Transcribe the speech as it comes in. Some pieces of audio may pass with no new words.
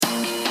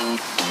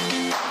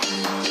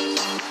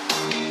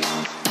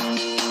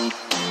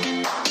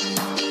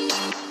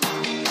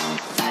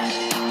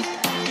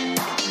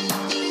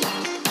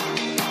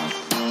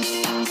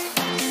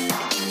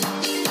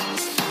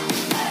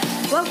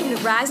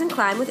Rise and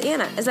Climb with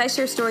Anna as I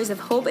share stories of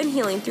hope and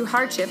healing through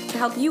hardship to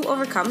help you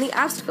overcome the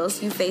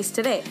obstacles you face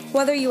today.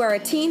 Whether you are a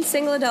teen,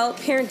 single adult,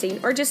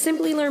 parenting, or just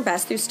simply learn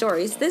best through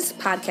stories, this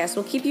podcast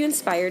will keep you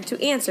inspired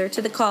to answer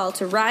to the call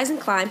to rise and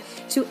climb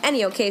to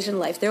any occasion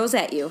life throws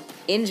at you.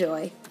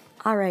 Enjoy.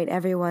 All right,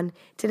 everyone.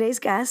 Today's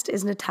guest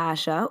is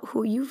Natasha,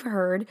 who you've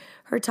heard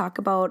her talk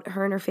about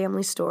her and her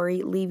family's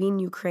story leaving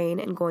Ukraine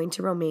and going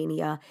to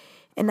Romania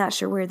and not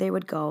sure where they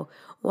would go.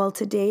 Well,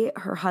 today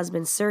her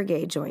husband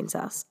Sergey joins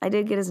us. I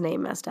did get his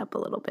name messed up a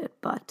little bit,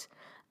 but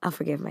I'll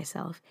forgive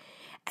myself.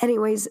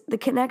 Anyways, the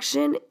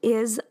connection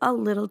is a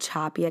little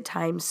choppy at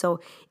times,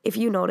 so if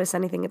you notice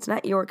anything, it's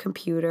not your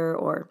computer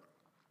or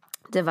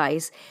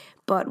device,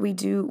 but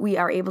we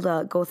are able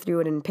to go through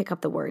it and pick up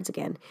the words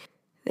again.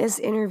 This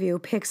interview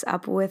picks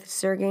up with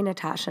Sergey,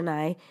 Natasha, and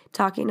I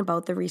talking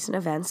about the recent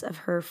events of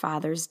her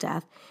father's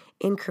death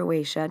in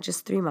Croatia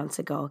just 3 months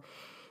ago.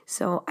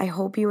 So I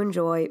hope you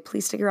enjoy.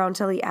 Please stick around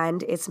till the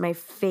end. It's my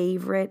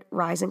favorite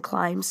Rise and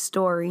Climb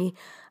story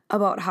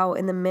about how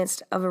in the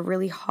midst of a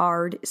really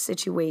hard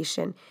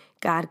situation,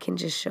 God can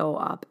just show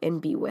up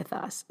and be with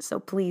us. So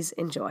please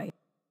enjoy.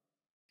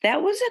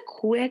 That was a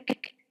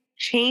quick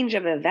change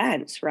of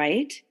events,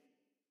 right?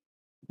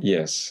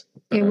 Yes.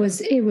 It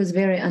was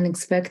very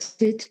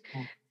unexpected.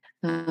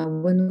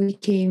 When we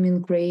came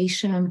in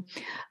Croatia,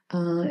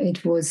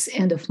 it was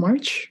end of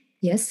March.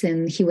 Yes,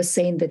 and he was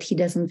saying that he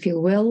doesn't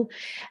feel well,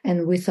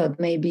 and we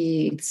thought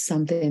maybe it's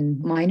something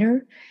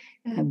minor.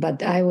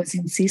 But I was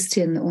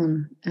insisting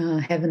on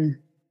having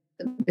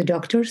the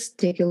doctors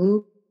take a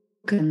look,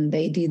 and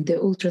they did the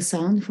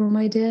ultrasound for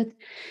my dad.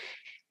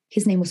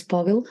 His name was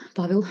Pavel,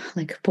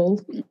 like Paul.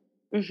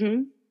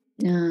 Mm-hmm.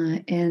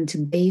 And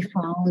they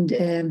found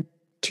a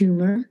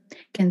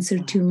cancer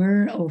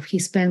tumor of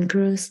his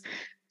pancreas.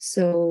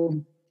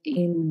 So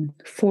in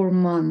 4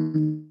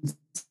 months,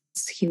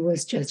 he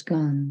was just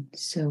gone.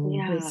 So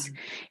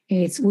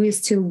we're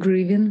still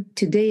grieving.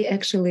 Today,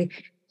 actually,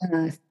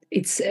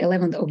 it's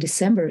 11th of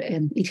December,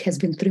 and it has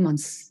been 3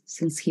 months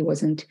since he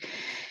wasn't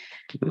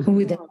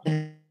with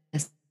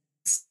us.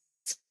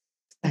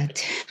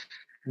 But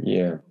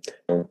Yeah,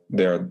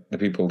 they are the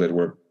people that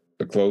were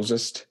the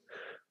closest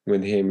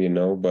with him,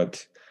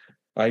 but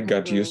I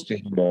got used to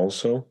him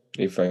also,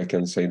 if I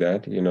can say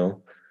that.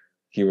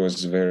 He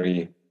was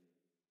very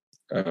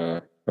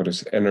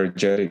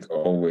energetic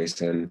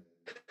always, and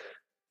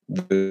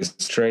the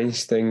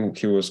strange thing,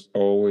 he was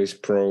always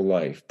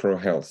pro-life,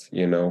 pro-health.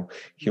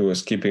 He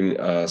was keeping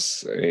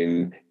us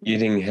in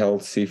eating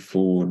healthy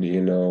food,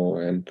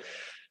 and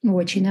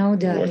watching our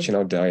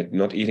diet,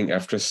 not eating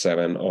after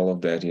 7, all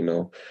of that.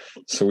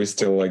 So we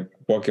still like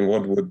walking.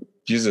 What would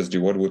Jesus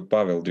do? What would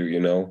Pavel do?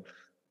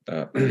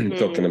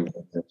 Talking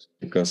about that,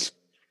 because.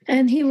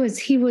 And he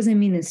was a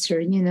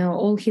minister,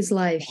 all his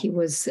life. He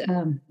was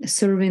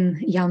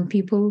serving young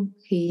people.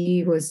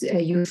 He was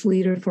a youth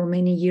leader for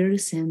many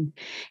years, and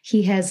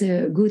he has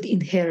a good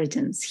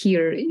inheritance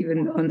here,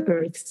 even on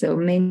earth. So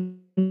many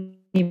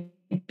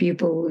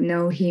people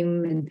know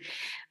him and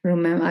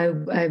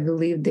remember. I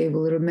believe they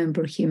will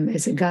remember him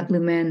as a godly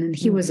man, and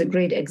he was a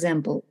great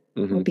example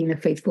of being a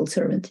faithful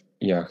servant.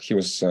 Yeah, he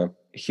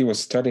was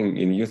studying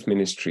in youth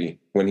ministry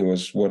when he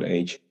was what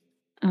age?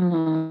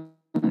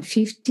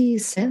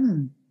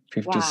 57.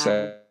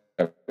 57.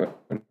 Wow.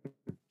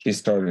 He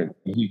started.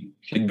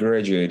 He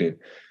graduated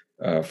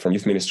from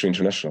Youth Ministry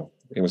International.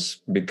 It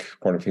was a big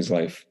part of his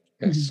life.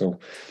 Yes. So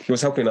he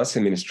was helping us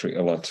in ministry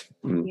a lot.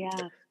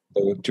 Yeah.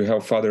 So to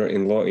have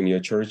father-in-law in your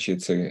church,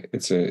 it's a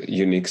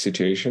unique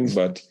situation.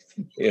 But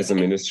as a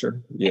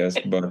minister, yes,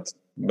 but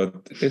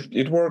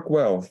it worked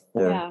well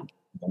for a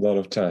lot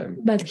of time.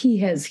 But he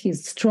has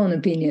his strong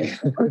opinion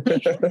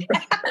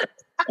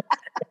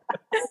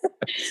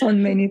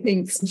on many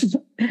things.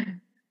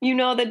 You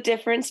know the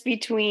difference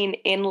between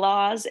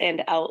in-laws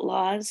and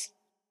outlaws?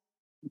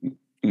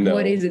 No.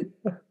 What is it?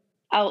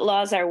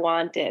 Outlaws are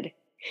wanted.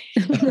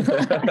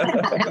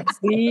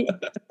 See?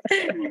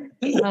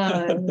 That's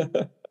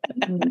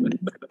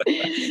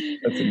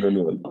a good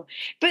one.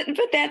 But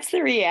that's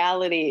the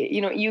reality.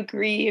 You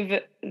grieve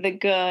the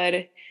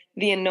good,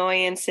 the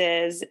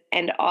annoyances,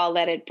 and all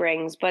that it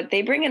brings. But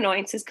they bring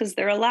annoyances because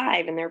they're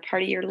alive and they're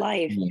part of your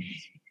life.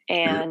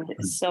 And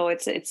so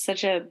it's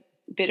such a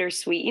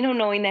bittersweet,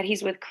 knowing that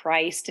he's with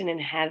Christ and in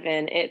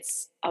heaven.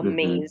 It's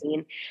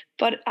amazing,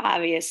 but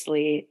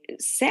obviously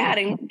sad,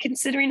 and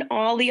considering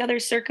all the other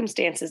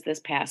circumstances this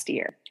past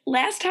year.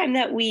 Last time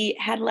that we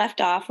had left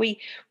off, we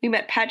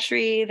met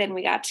Petri, then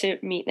we got to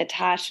meet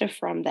Natasha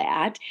from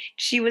that.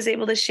 She was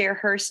able to share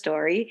her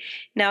story.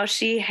 Now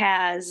she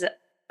has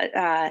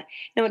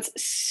it's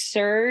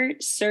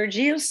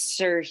Sergio.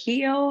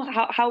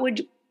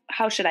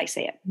 How should I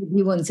say it?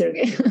 You want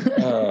Sergey?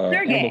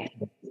 Sergey.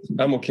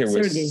 I'm okay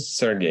with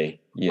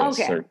Sergey. Yes.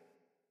 Okay. Sergey.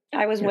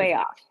 I was way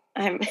off.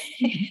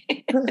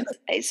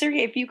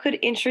 Sergey, if you could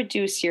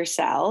introduce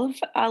yourself,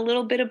 a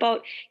little bit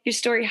about your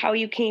story, how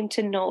you came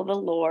to know the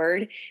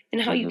Lord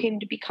and how you came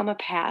to become a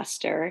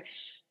pastor.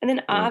 And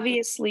then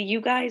obviously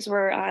you guys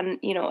were on,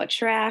 a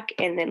track,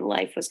 and then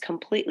life was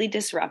completely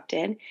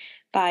disrupted.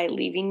 by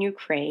leaving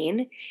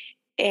Ukraine.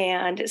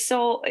 And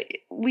so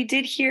we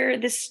did hear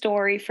this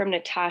story from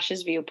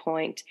Natasha's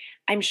viewpoint.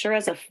 I'm sure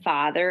as a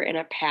father and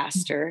a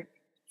pastor,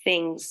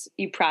 things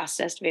you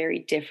processed very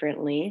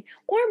differently,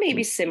 or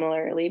maybe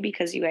similarly,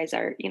 because you guys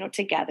are,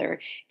 together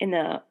in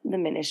the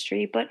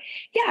ministry. But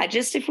yeah,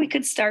 just if we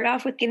could start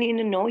off with getting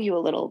to know you a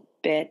little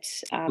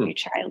bit, your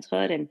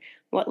childhood and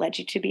what led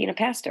you to being a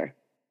pastor.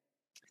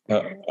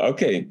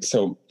 Okay,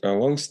 so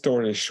long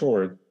story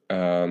short,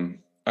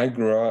 I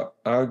grew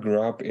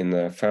up in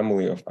a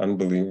family of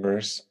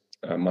unbelievers.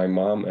 My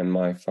mom and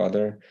my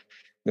father,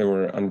 they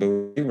were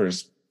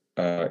unbelievers,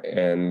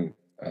 and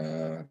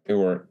they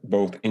were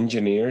both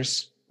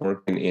engineers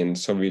working in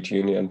Soviet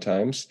Union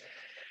times,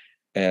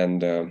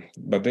 and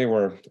but they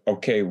were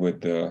okay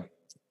with the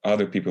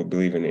other people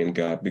believing in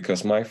God,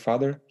 because my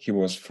father, he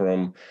was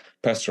from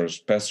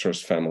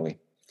pastor's family.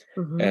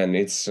 And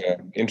it's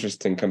an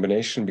interesting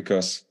combination,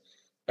 because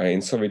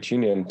in Soviet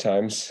Union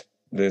times,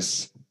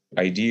 this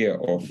idea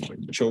of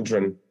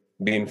children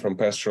being from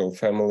pastoral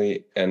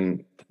family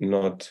and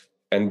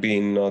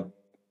being not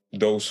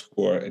those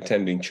who are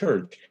attending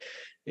church,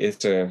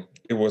 it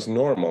was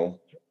normal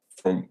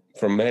from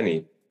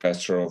many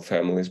pastoral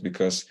families,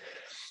 because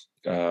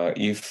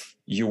if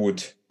you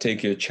would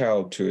take your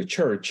child to a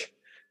church,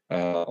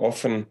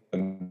 often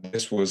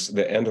this was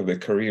the end of the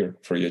career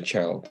for your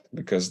child,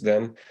 because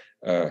then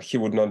he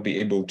would not be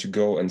able to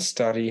go and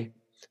study,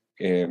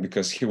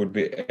 because he would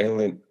be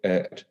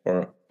alienated,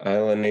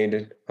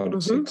 how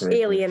to say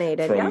correctly,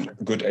 Alienated from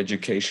good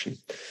education.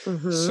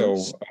 So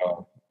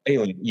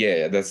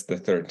that's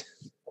the third.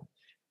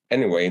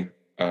 Anyway,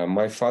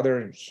 my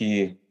father,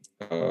 he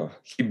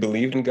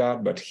believed in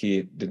God, but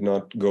he did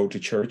not go to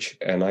church.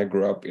 And I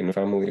grew up in a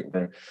family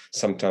where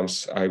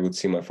sometimes I would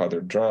see my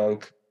father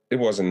drunk. It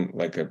wasn't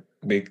like a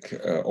big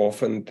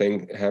often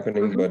thing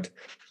happening, but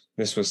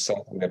this was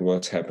something that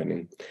was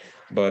happening.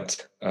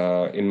 But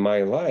in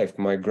my life,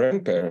 my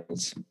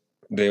grandparents,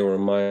 they were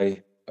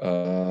my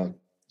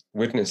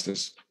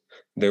witnesses.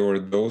 They were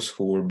those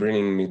who were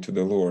bringing me to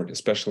the Lord,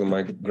 especially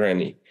my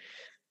granny,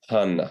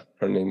 Hannah.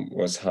 Her name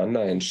was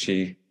Hannah, and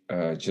she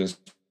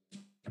just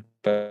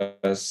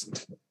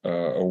passed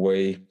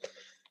away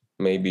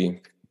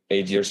maybe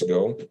 8 years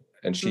ago,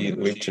 and she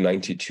lived to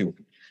 92.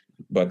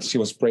 But she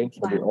was praying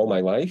for me all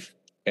my life.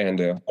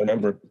 And I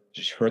remember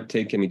her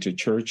taking me to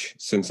church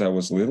since I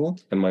was little,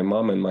 and my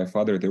mom and my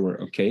father, they were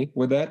okay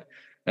with that.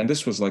 And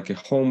this was like a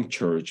home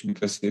church,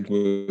 because it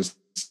was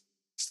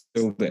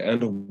still the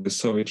end of the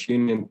Soviet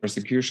Union.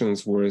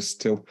 Persecutions were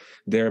still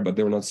there, but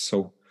they were not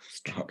so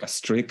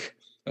strict.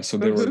 So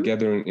they were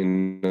gathering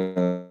in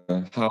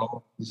a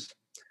house,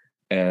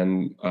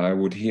 and I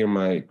would hear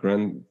my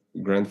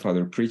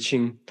grandfather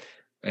preaching,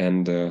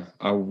 and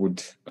I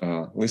would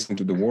listen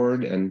to the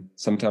word, and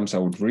sometimes I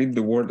would read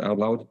the word out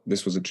loud.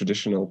 This was a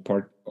traditional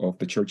part of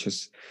the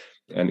churches,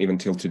 and even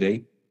till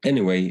today.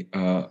 Anyway,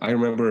 I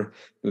remember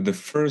the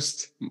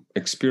first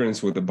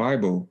experience with the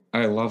Bible.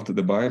 I loved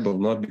the Bible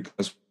not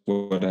because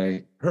what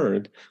I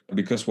heard, but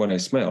because what I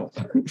smelled.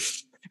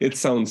 It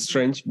sounds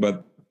strange,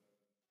 but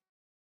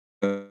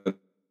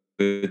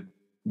the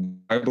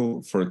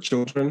Bible for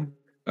children,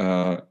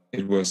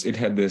 it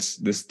had this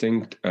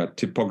distinct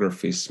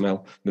typography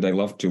smell that I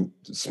love to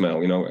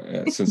smell,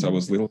 since I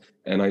was little.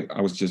 And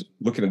I was just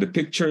looking at the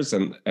pictures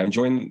and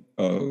enjoying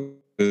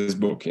this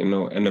book,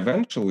 and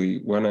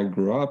eventually when I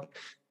grew up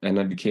and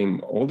I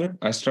became older,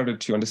 I started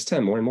to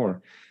understand more and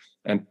more.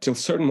 And till a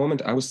certain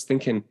moment, I was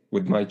thinking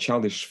with my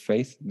childish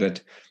faith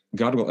that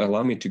God will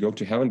allow me to go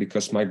to heaven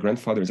because my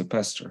grandfather is a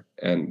pastor,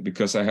 and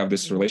because I have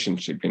this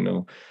relationship,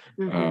 with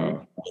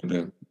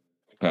the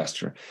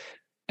pastor.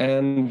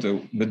 And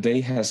the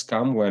day has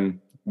come when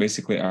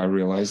basically I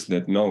realized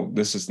that no,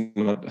 this is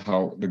not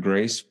how the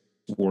grace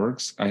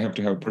works. I have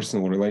to have a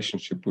personal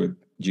relationship with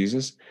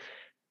Jesus.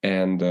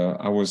 And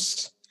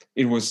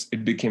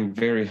it became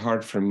very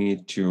hard for me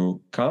to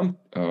come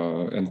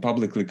and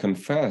publicly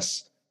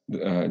confess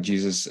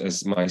Jesus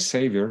as my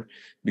savior,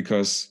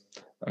 because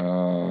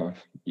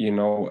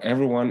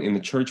everyone in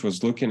the church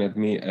was looking at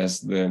me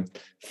as the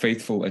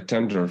faithful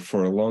attender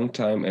for a long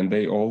time, and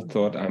they all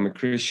thought I'm a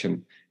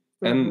Christian.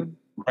 And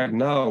right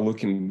now,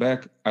 looking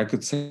back, I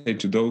could say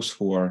to those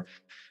who are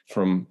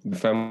from the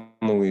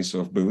families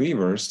of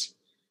believers,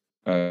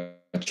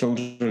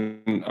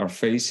 children are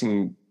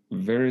facing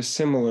very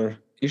similar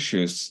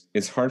issues.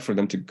 It's hard for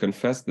them to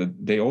confess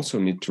that they also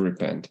need to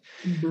repent.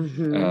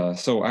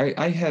 So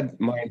I had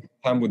my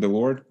time with the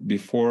Lord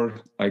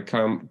before I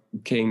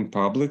came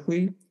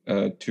publicly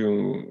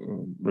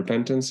to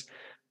repentance.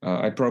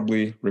 I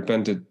probably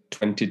repented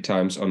 20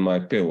 times on my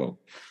pillow,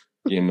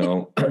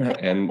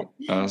 and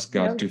asked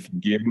God to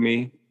forgive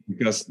me,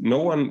 because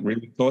no one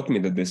really taught me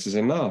that this is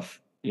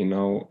enough,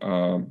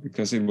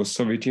 because it was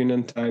Soviet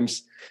Union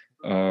times.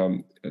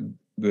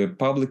 The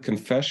public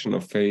confession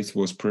of faith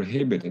was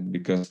prohibited,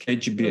 because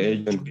KGB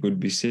agent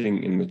would be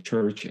sitting in the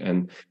church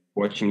and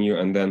watching you,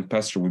 and then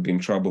pastor would be in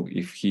trouble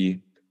if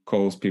he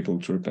calls people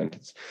to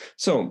repentance.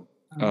 So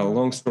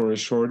long story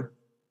short,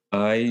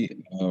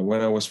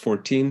 When I was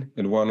 14,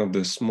 in one of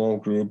the small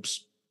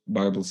groups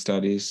Bible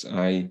studies,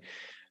 I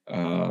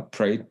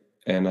prayed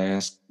and I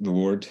asked the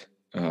Lord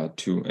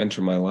to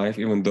enter my life,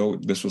 even though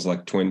this was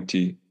like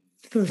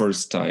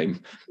 21st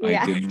time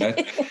I did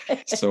that.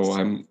 So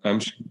I'm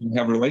sure you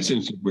have a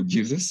relationship with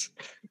Jesus.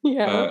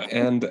 Yeah.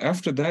 And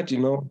after that,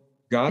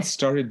 God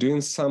started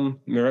doing some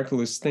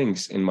miraculous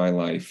things in my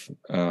life.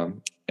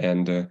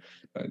 And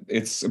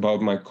it's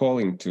about my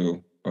calling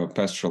to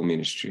pastoral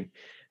ministry.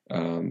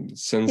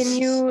 Since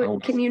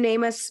Can you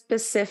name a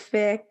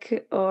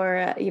specific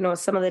or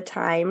some of the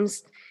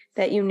times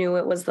that you knew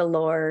it was the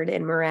Lord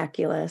and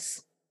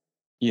miraculous?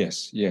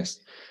 Yes.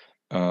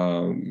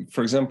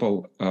 For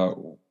example,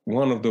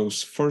 one of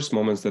those first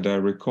moments that I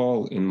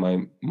recall in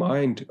my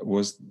mind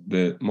was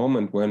the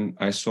moment when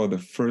I saw the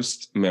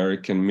first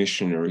American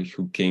missionary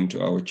who came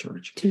to our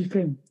church.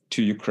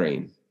 To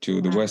Ukraine.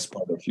 To the west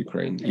part of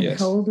Ukraine. And yes.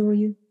 How old were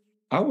you?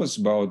 I was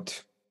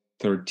about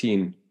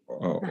 13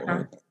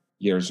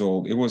 years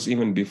old. It was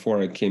even before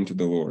I came to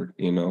the Lord,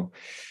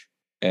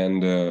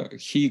 And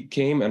he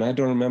came, and I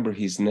don't remember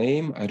his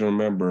name. I don't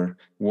remember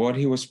what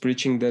he was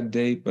preaching that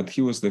day, but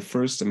he was the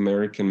first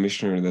American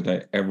missionary that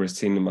I ever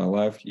seen in my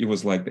life. He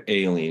was like the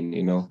alien,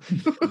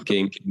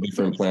 came to a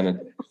different planet.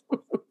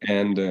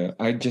 And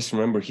I just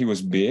remember he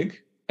was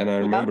big, and I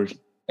remember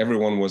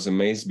everyone was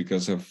amazed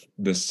because of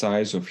the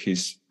size of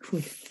his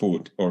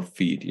foot or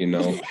feet,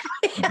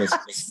 because,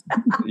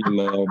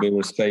 they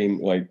were saying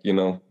like, we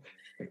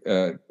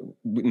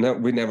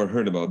never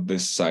heard about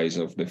this size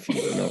of the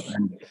feet,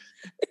 And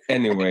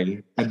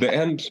anyway, at the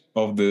end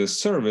of the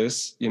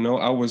service,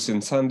 I was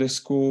in Sunday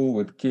school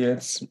with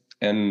kids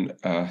and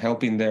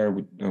helping there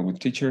with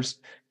teachers.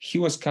 He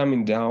was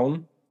coming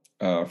down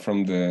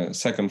from the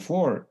second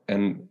floor,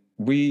 and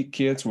we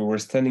were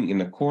standing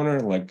in a corner,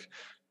 like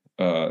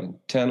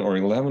 10 or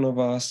 11 of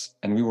us,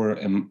 and we were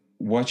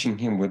watching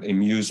him with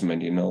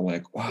amusement,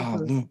 like, wow,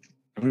 look,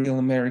 a real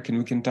American,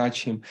 we can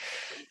touch him.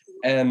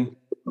 And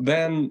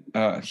then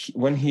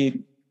when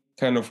he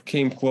kind of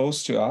came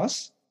close to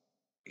us,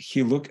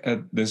 he looked at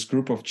this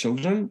group of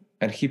children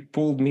and he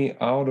pulled me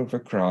out of a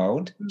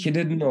crowd. He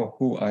didn't know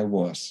who I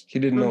was. He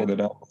didn't know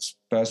that I was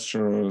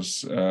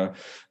pastor's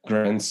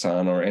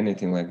grandson or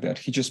anything like that.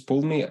 He just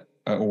pulled me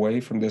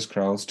away from this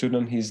crowd, stood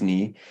on his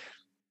knee,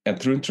 and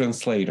through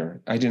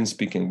translator, I didn't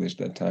speak English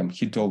that time.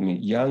 He told me,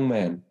 young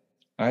man,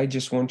 I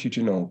just want you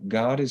to know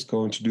God is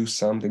going to do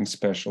something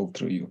special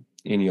through you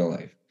in your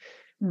life.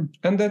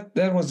 And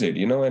that was it,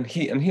 and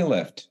he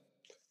left.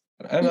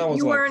 And I was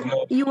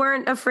you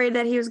weren't afraid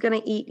that he was going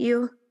to eat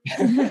you?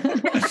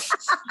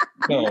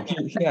 No,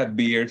 he had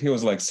beard. He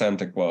was like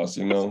Santa Claus,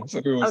 So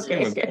it was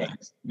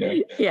nice.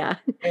 Yeah.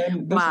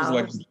 And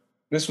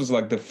this was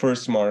like the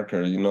first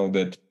marker,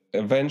 that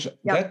eventually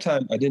that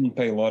time I didn't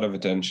pay a lot of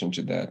attention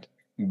to that.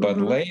 But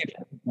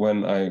later,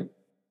 when I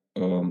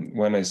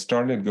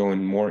started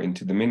going more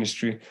into the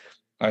ministry,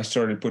 I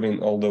started putting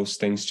all those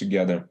things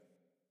together.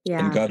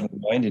 Yeah. And God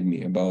reminded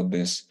me about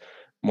this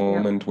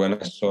moment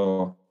when I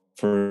saw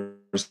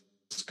first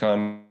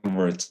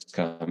converts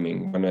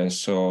coming, when I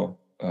saw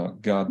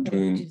God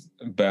doing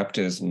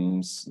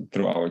baptisms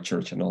through our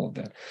church and all of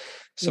that.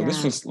 So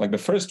this was like the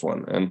first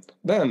one. And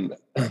then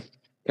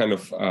kind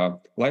of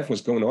life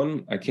was going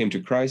on. I came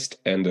to Christ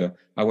and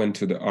I went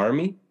to the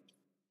army.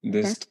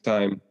 This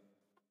time,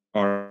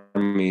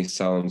 army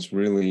sounds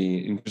really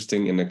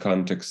interesting in the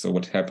context of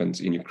what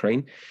happens in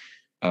Ukraine.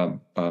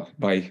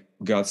 By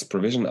God's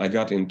provision, I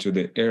got into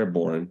the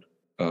airborne,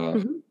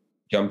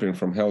 jumping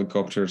from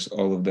helicopters,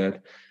 all of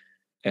that.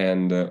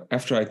 And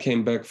after I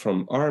came back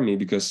from army,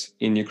 because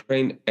in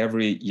Ukraine,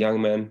 every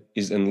young man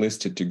is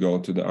enlisted to go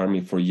to the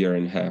army for a year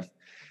and a half.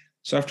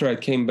 So after I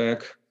came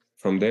back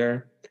from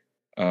there,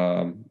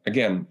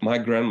 again, my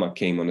grandma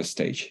came on the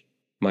stage,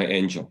 my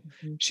angel.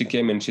 She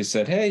came and she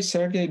said, hey,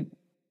 Sergey,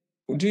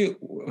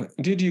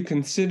 did you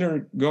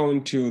consider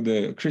going to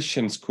the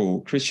Christian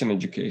school, Christian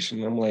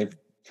education? I'm like,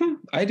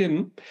 I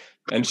didn't.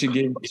 And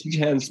she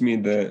hands me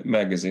the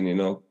magazine,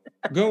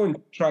 go and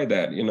try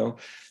that,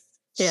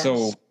 Yes.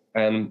 So,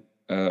 and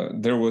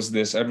there was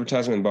this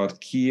advertisement about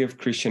Kiev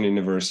Christian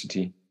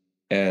University.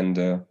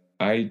 And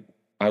I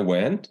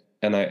went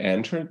and I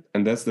entered,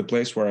 and that's the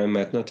place where I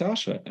met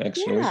Natasha,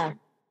 actually. Yeah.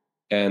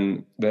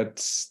 And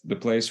that's the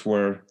place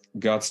where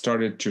God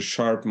started to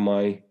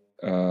sharpen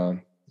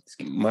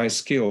my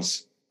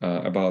skills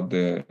about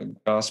the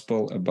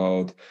gospel,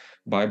 about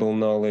Bible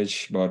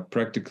knowledge, about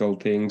practical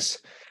things,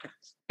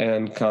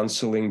 and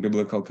counseling,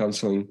 biblical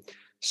counseling.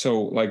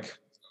 So like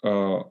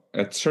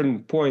at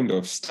certain point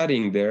of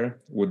studying there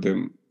with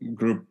the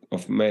group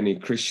of many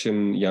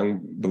Christian young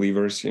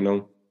believers,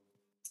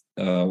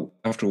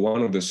 after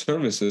one of the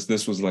services,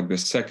 this was like the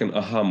second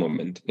aha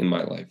moment in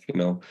my life,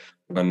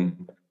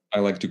 when I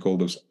like to call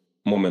those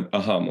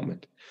aha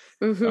moment.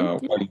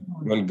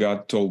 When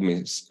God told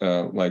me,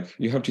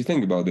 you have to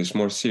think about this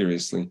more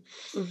seriously.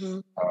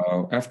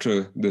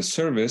 After the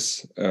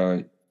service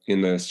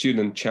in the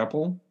student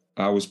chapel,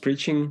 I was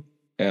preaching,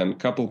 and a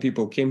couple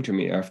people came to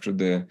me after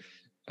the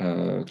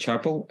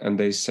chapel, and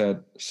they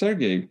said,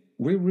 Sergey,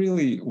 we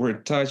really were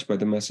touched by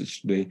the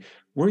message today.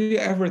 Were you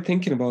ever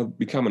thinking about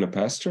becoming a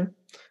pastor?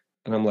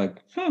 And I'm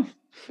like,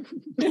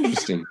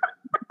 interesting.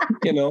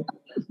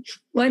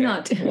 Why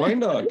not? Why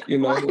not?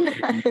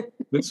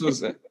 This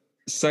was a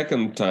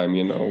second time,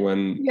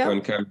 when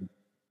kind of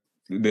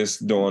this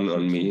dawned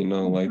on me,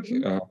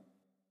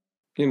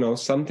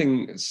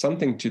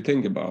 something to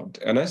think about.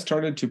 And I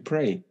started to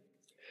pray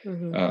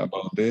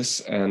about this,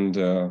 and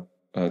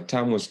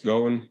time was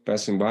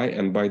passing by,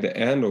 and by the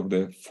end of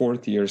the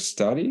 4th year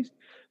study,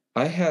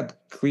 I had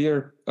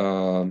clear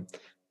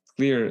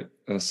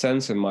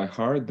sense in my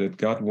heart that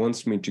God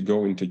wants me to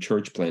go into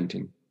church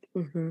planting.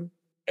 Mm-hmm.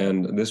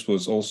 And this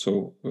was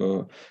also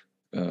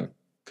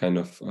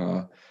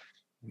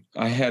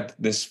I had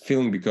this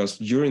feeling because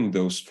during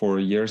those 4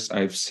 years,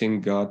 I've seen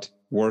God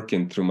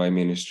working through my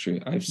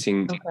ministry. I've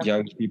seen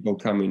young people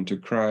coming to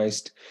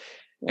Christ.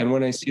 And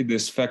when I see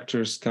these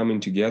factors coming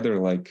together,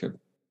 like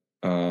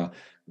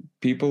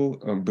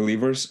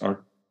believers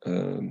are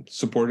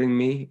supporting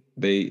me,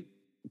 they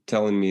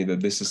telling me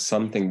that this is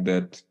something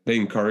that they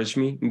encourage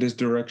me in this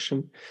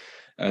direction.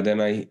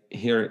 Then I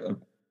hear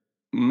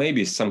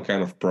maybe some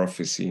kind of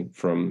prophecy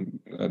from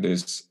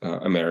this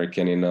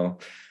American, and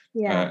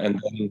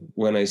then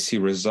when I see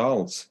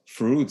results,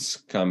 fruits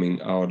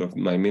coming out of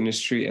my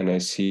ministry, and I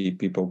see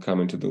people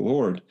coming to the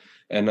Lord,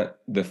 and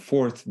the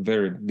fourth,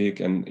 very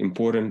big and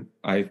important,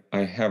 I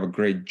have a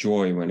great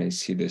joy when I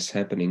see this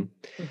happening.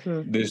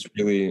 Mm-hmm. This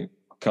really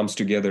comes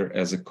together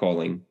as a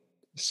calling.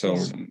 So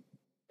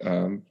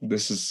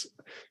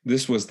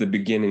this was the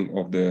beginning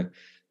of the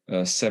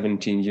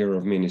 17 year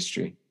of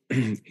ministry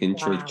in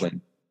church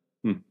planting.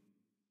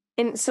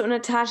 And so,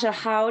 Natasha,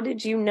 how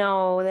did you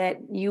know that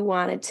you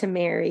wanted to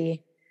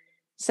marry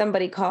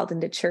somebody called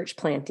into church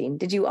planting?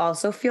 Did you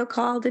also feel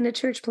called into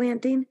church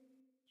planting?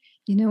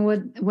 You know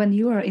what? When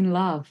you are in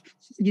love,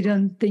 you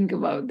don't think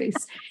about this.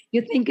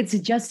 You think it's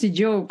just a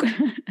joke.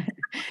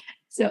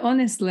 So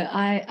honestly,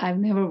 I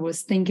never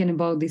was thinking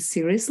about this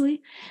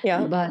seriously.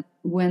 Yeah. But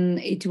when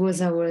it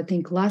was our, I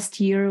think, last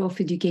year of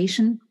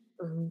education,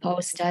 I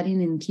was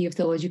studying in Kiev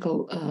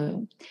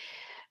Theological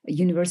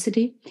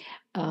University.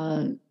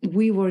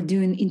 We were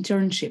doing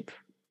internship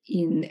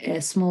in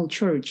a small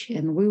church,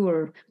 and we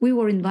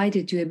were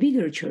invited to a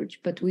bigger church,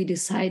 but we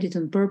decided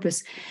on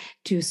purpose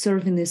to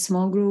serve in a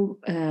small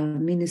group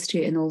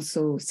ministry, and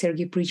also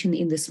Sergey preaching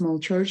in the small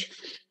church.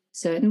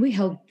 So, and we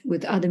helped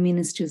with other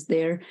ministries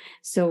there.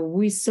 So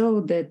we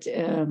saw that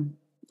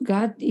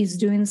God is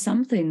doing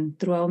something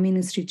through our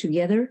ministry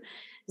together.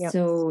 Yep.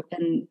 So,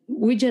 and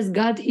we just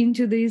got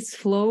into this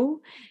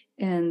flow,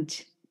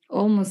 and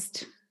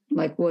almost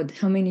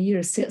how many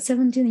years?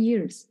 17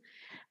 years.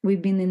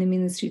 We've been in the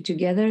ministry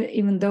together,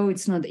 even though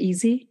it's not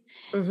easy.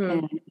 Mm-hmm.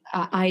 And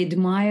I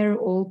admire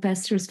all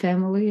pastors'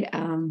 family.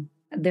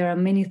 There are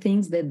many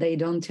things that they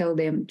don't tell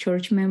them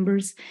church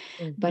members,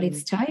 but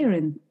it's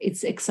tiring.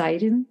 It's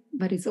exciting,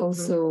 but it's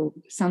also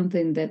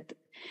something that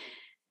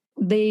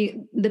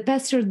the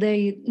pastor,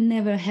 they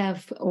never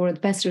have, or the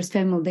pastor's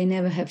family, they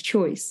never have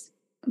choice.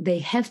 They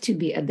have to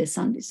be at the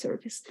Sunday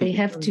service. They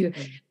have to,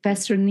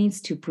 pastor needs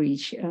to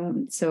preach.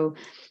 So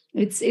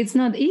it's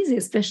not easy,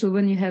 especially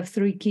when you have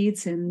 3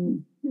 kids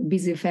and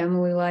busy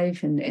family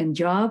life and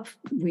job.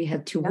 We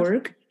had to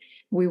work.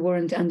 We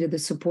weren't under the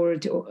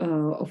support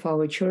of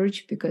our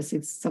church because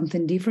it's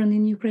something different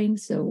in Ukraine.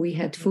 So we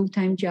had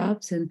full-time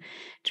jobs and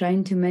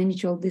trying to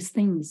manage all these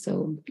things.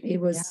 So it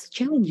was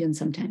challenging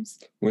sometimes.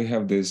 We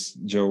have this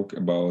joke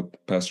about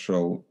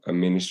pastoral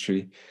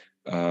ministry.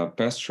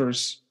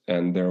 Pastors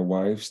and their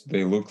wives,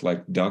 they look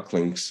like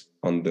ducklings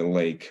on the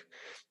lake.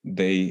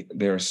 They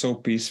are so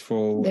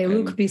peaceful. They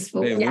look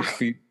peaceful. They look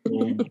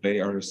peaceful. They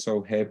are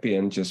so happy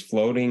and just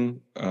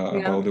floating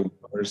above the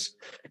waters.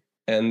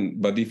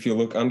 But if you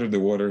look under the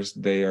waters,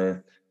 they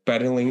are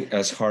paddling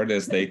as hard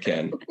as they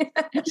can.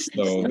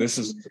 So this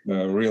is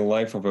the real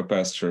life of a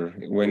pastor.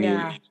 When you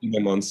see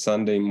them on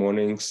Sunday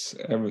mornings,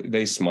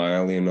 they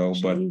smile,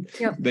 but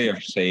they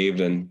are saved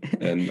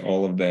and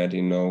all of that,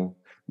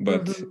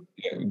 But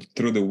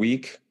through the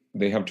week,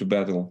 they have to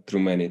battle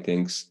through many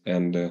things.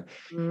 And,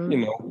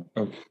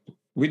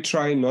 we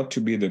try not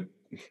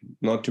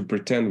to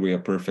pretend we are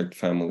a perfect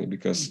family,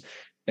 because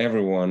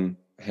everyone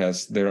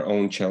has their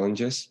own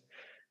challenges.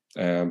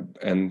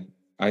 And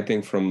I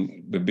think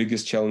from the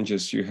biggest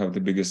challenges, you have the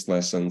biggest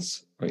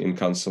lessons in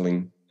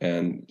counseling,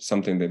 and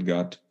something that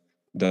God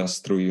does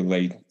through you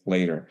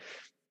later.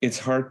 It's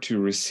hard to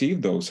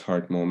receive those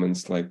hard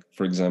moments, like,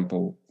 for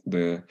example,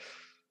 the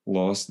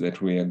loss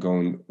that we are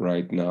going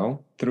right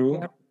now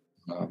through.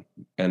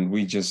 And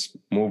we just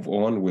move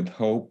on with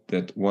hope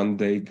that one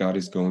day God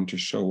is going to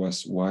show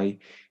us why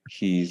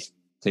He's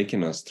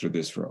taking us through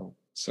this road.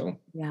 So,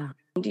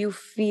 do you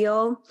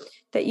feel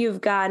that you've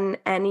gotten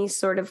any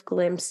sort of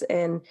glimpse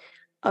in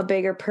a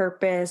bigger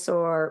purpose,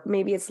 or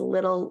maybe it's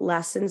little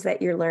lessons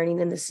that you're learning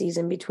in the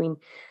season between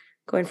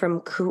going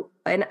from,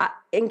 and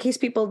in case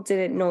people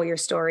didn't know your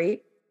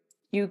story,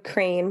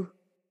 Ukraine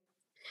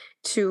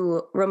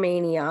to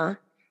Romania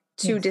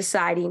to Yes.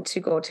 deciding to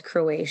go to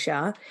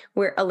Croatia,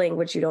 where a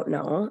language you don't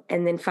know,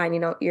 and then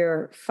finding out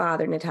your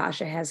father,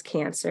 Natasha, has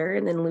cancer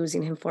and then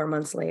losing him 4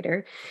 months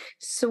later.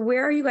 So,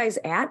 where are you guys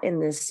at in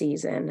this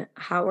season?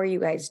 How are you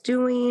guys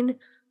doing?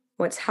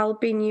 What's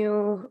helping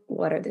you?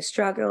 What are the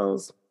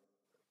struggles?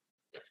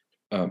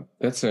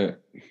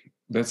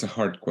 That's a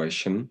hard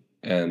question,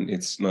 and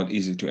it's not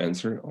easy to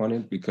answer on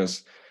it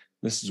because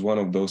this is one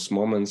of those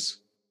moments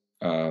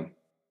uh,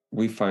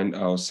 we find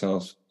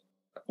ourselves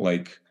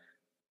like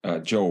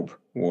Job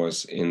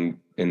was in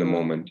the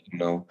moment,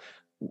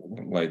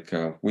 like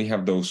we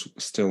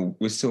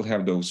still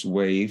have those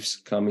waves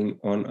coming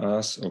on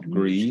us of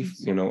grief,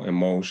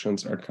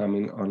 emotions are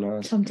coming on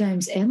us.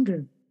 Sometimes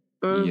anger.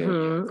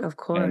 Yeah. Of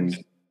course.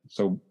 And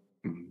so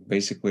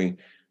basically,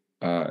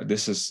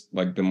 this is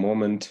like the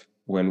moment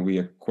when we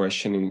are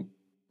questioning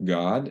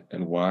God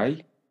and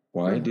why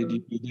did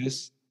you do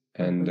this?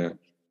 And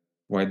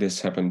why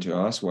this happened to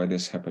us, why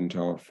this happened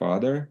to our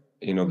father,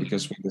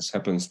 because when this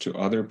happens to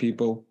other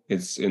people,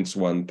 it's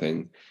one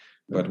thing.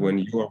 But when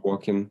you are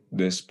walking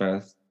this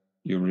path,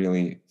 you're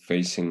really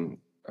facing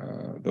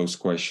those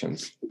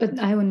questions. But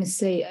I want to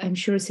say, I'm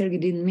sure Sergey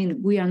didn't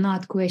mean we are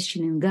not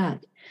questioning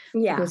God.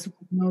 Yeah. Because we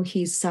know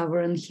he's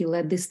sovereign, he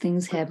let these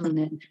things happen,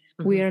 and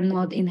we are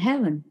not in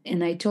heaven.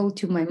 And I told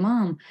to my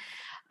mom,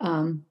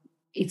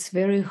 it's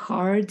very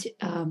hard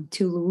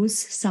to lose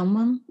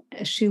someone.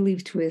 She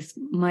lived with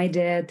my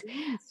dad,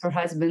 her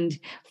husband,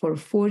 for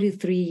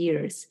 43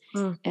 years.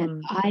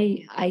 And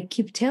I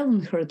keep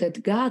telling her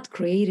that God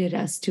created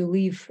us to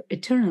live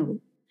eternally.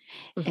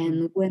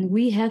 And when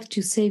we have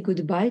to say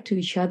goodbye to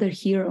each other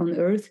here on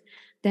earth,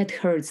 that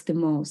hurts the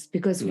most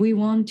because we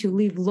want to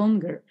live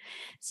longer.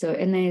 So,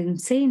 and I'm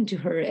saying to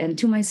her and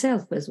to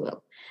myself as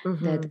well,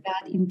 that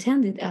God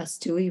intended us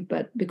to live,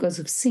 but because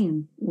of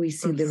sin, we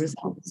see the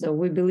result. So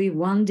we believe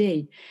one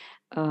day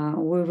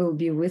we will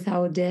be with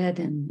our dad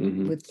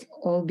and with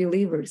all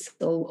believers,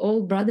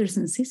 all brothers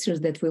and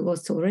sisters that we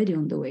lost already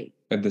on the way.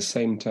 At the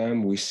same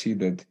time, we see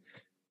that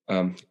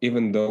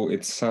even though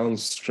it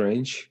sounds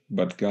strange,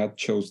 but God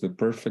chose the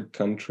perfect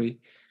country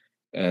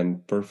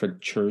and perfect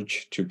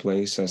church to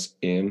place us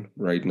in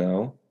right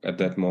now at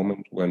that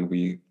moment when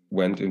we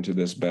went into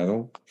this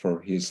battle for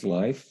his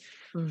life,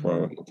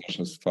 for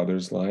Natasha's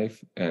father's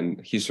life.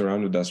 And he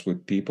surrounded us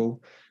with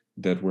people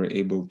that were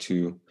able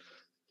to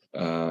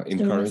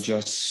encourage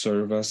us,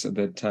 serve us at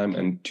that time,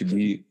 and to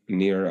be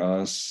near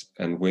us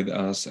and with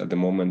us at the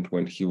moment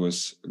when he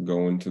was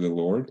going to the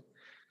Lord.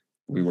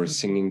 We were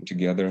singing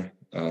together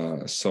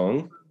a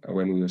song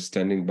when we were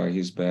standing by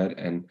his bed.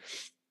 And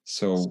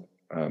so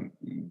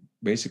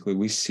basically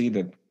we see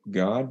that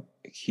God,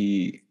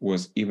 he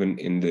was even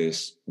in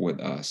this with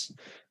us,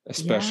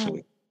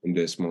 especially in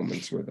these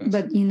moments with us.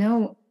 But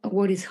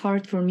what is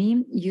hard for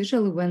me,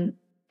 usually when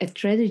a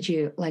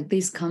tragedy like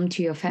this come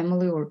to your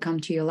family or come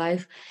to your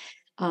life,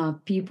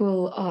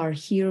 people are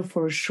here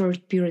for a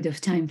short period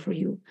of time for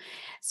you.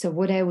 So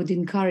what I would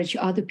encourage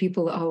other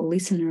people, our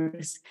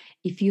listeners,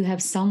 if you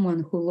have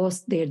someone who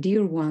lost their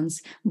dear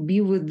ones,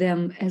 be with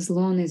them as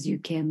long as you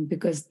can,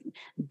 because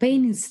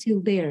pain is still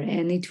there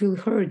and it will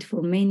hurt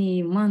for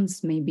many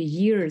months, maybe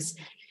years.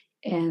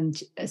 And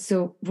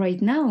so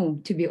right now,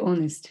 to be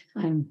honest,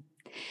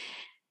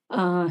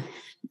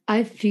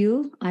 I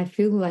feel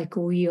like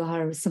we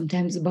are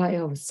sometimes by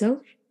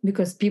ourselves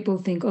because people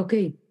think,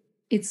 okay,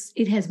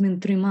 it has been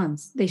 3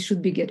 months. They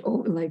should be get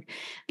over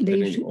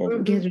this,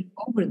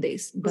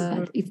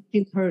 but it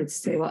still hurts.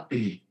 So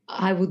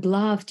I would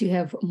love to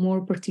have more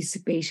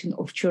participation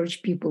of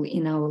church people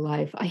in our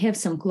life. I have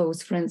some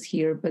close friends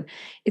here, but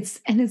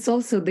it's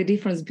also the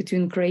difference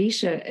between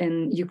Croatia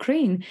and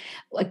Ukraine.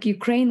 Like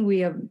Ukraine, we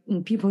have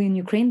people in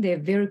Ukraine, they're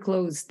very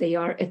close. They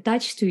are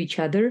attached to each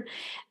other.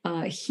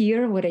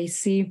 Here, what I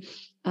see,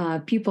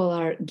 people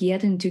are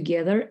getting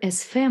together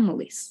as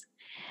families.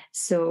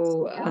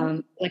 So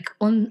like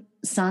on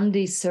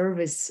Sunday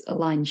service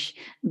lunch,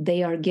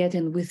 they are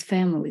getting with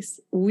families.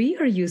 We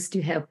are used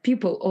to have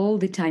people all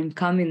the time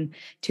coming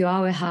to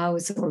our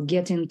house or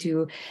getting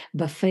to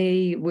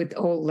buffet with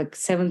all like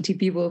 70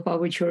 people of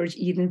our church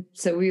eating.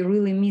 So we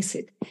really miss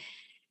it.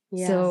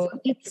 Yes. So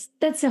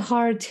that's a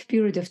hard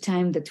period of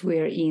time that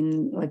we're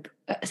in. Like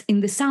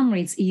in the summer,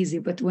 it's easy,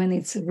 but when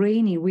it's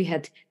rainy, we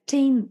had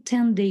 10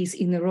 days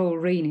in a row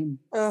raining.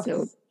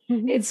 So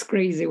it's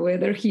crazy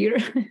weather here.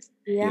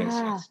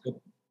 Yes.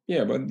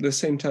 Yeah, but at the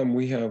same time,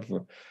 we have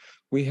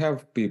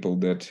people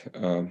that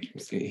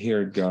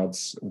hear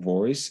God's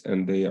voice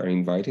and they are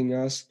inviting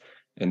us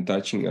and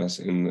touching us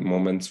in the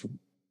moments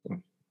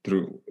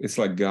through. It's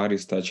like God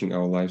is touching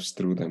our lives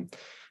through them.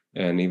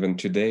 And even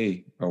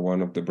today,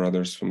 one of the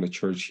brothers from the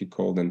church, he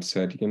called and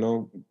said,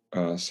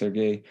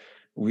 Sergey,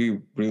 we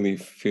really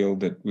feel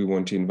that we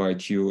want to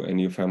invite you and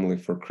your family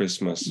for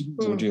Christmas.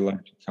 Would you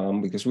like to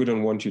come? Because we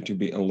don't want you to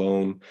be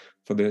alone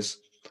for this.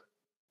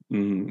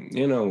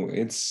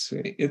 It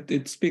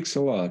speaks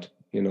a lot,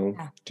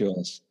 to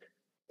us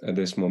at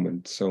this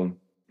moment. So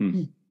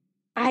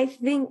I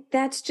think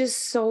that's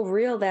just so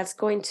real. That's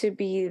going to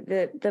be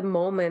the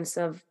moments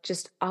of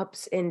just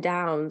ups and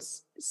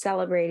downs,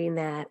 celebrating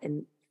that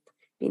and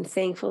being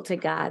thankful to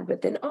God,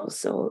 but then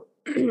also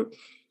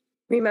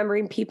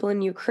remembering people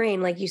in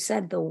Ukraine, like you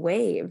said, the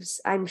waves.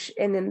 And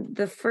then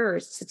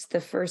it's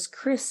the first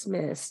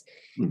Christmas,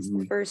 it's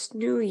the first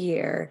New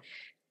Year.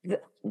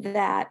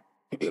 That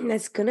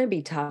that's gonna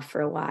be tough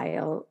for a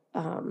while.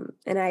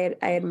 And I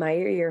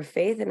admire your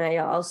faith, and I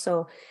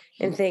also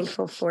am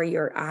thankful for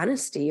your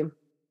honesty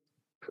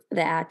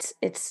that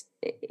it's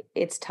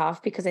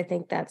tough, because I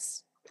think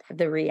that's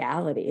the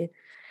reality.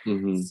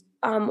 Mm-hmm.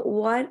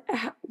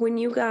 When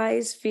you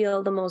guys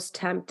feel the most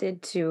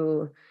tempted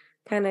to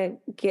kind of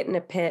get in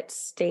a pit,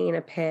 stay in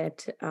a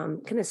pit,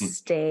 kind of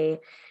stay,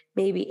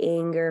 maybe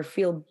anger,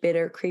 feel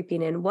bitter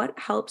creeping in, what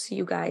helps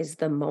you guys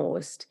the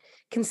most?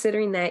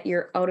 Considering that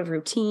you're out of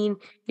routine,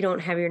 you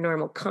don't have your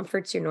normal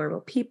comforts, your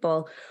normal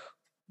people,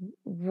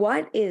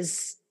 what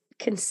is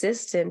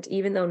consistent,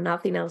 even though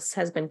nothing else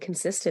has been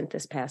consistent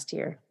this past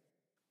year?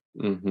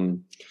 Mm-hmm.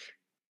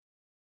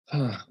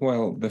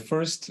 Well, the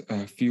first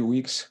few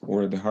weeks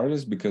were the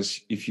hardest,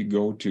 because if you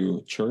go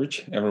to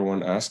church,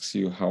 everyone asks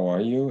you, how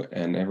are you?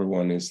 And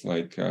everyone is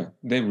like,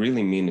 they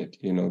really mean it.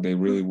 They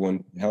really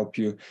want to help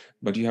you,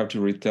 but you have to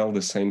retell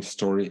the same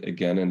story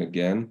again and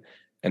again.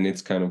 And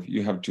it's kind of,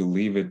 you have to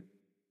leave it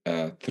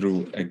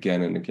through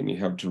again and again. You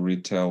have to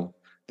retell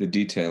the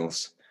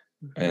details.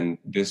 And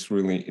this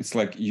really, it's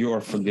like you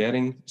are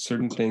forgetting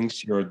certain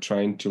things, you're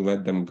trying to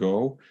let them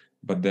go.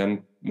 But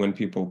then when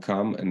people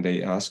come and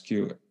they ask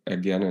you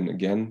again and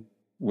again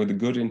with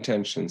good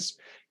intentions,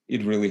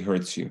 it really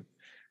hurts you.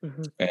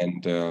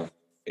 And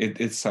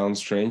it sounds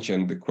strange.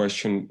 And the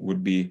question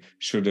would be,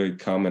 should I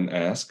come and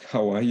ask,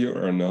 how are you,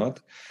 or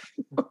not?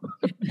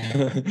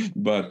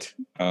 But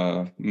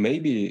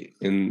maybe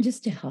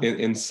Just a hug.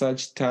 in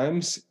such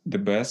times, the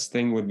best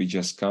thing would be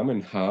just come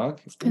and hug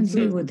And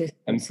be with this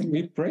and person.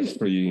 we pray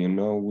for you.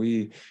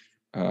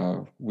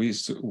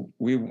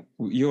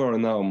 You are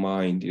in our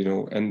mind,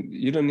 and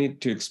you don't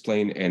need to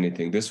explain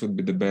anything. This would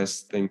be the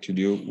best thing to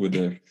do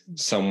with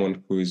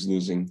someone who is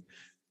losing.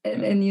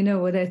 And you know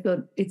what I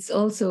thought? It's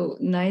also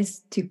nice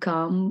to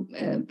come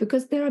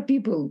because there are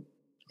people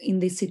in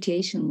this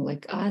situation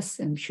like us,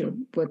 I'm sure,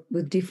 but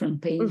with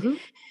different pain.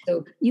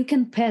 So you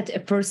can pet a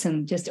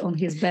person just on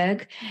his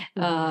back,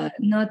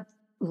 not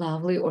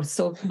lovely or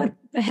soft, but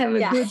have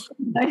a good,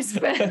 nice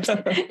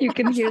pet. You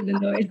can hear the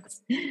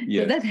noise.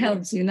 Yes. So that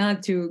helps you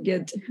not to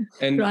get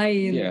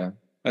crying. Yeah.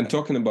 And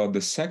talking about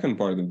the second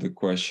part of the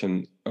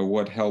question,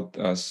 what helped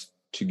us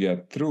to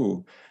get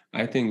through,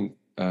 I think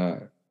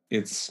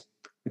it's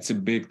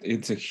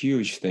a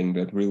huge thing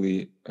that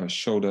really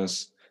showed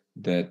us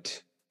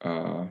that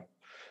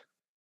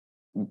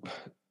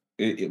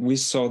we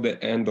saw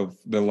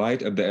the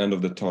light at the end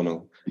of the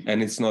tunnel,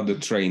 and it's not the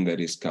train that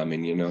is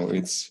coming.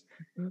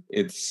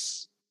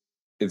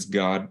 It's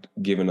God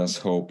giving us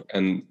hope,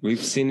 and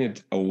we've seen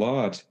it a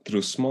lot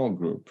through small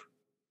group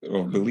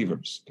of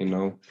believers.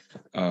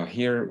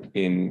 Here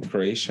in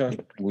Croatia,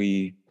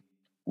 we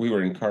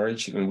were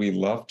encouraged, and we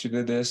love to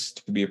do this,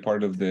 to be a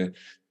part of the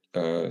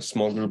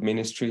small group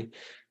ministry.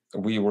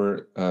 We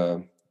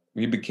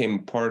became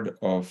part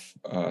of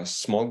a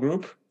small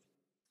group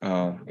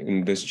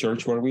in this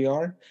church where we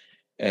are,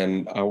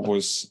 and I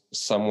was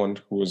someone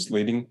who was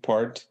leading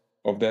part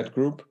of that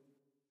group.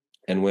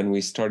 And when we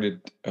started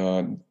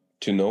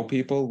to know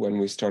people, when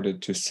we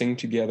started to sing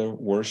together,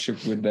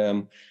 worship with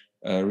them,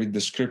 read the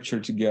scripture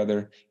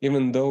together,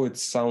 even though it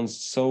sounds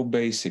so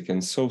basic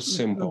and so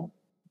simple,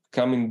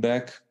 coming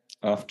back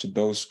after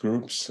those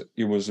groups,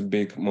 it was a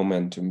big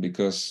momentum,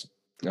 because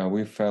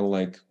we felt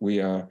like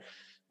we are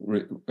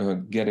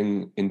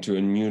getting into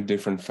a new,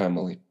 different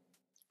family.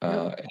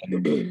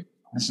 And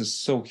this is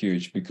so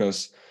huge,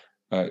 because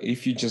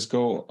if you just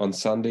go on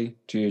Sunday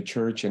to your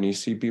church and you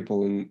see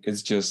people, and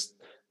it's just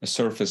a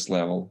surface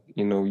level,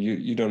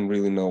 you don't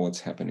really know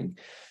what's happening.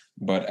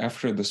 But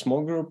after the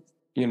small group,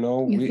 you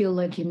feel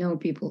like you know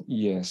people.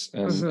 Yes,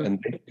 and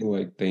they feel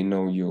like they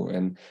know you,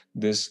 and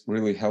this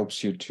really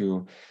helps you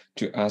to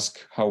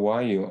ask how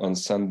are you on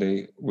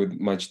Sunday with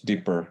much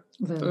deeper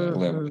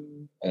level.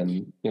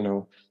 And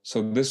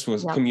so this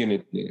was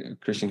community,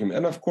 Christian community,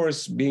 and of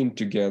course being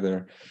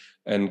together.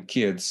 And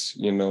kids,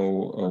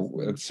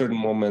 at certain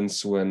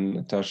moments when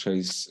Natasha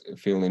is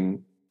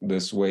feeling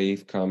this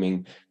wave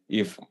coming,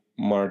 if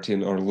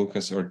Martin or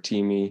Lucas or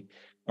Timmy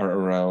are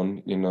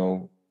around,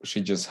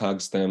 she just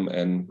hugs them,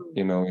 and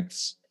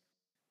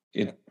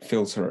it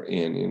fills her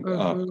in.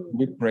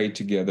 We pray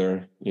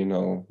together,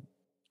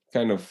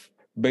 kind of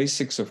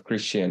basics of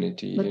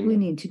Christianity. But we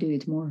need to do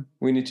it more.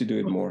 We need to do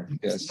it more.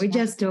 Yes. We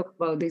just talked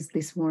about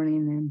this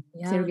morning,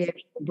 and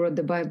Sergey brought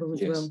the Bible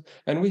as well.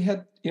 And we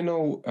had,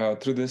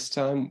 through this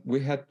time, we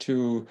had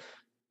to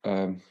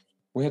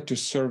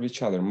serve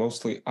each other.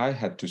 Mostly, I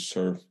had to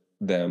serve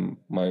them,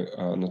 my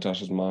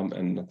Natasha's mom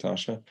and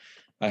Natasha.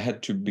 I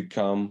had to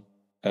become,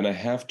 and I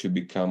have to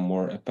become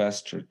more a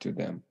pastor to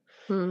them,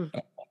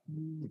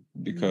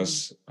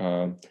 because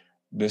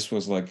this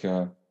was like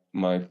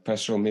my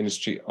pastoral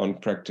ministry on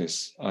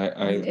practice.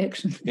 In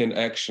action. In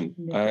action.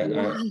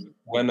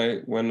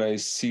 When I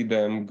see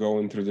them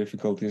going through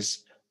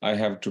difficulties, I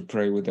have to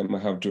pray with them. I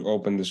have to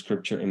open the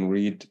scripture and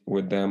read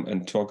with them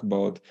and talk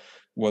about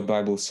what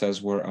Bible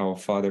says, where our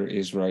Father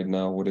is right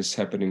now, what is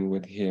happening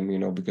with him,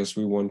 because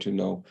we want to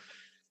know.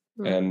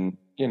 And,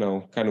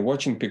 kind of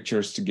watching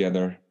pictures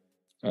together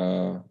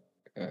and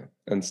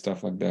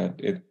stuff like that.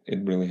 It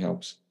really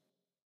helps.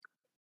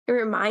 It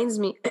reminds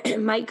me,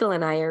 Michael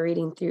and I are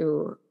reading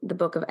through the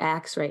book of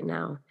Acts right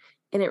now,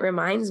 and it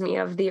reminds me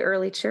of the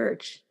early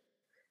church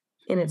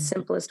in its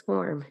simplest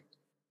form,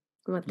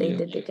 what they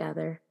did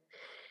together.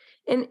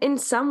 And in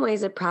some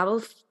ways, it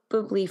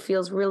probably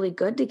feels really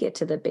good to get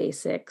to the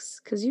basics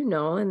because,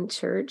 in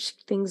church,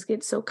 things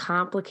get so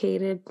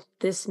complicated,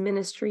 this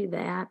ministry,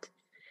 that.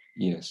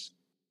 Yes.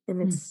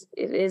 And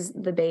it is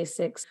the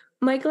basics.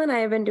 Michael and I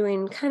have been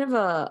doing kind of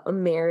a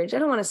marriage, I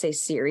don't want to say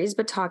series,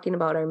 but talking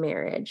about our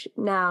marriage.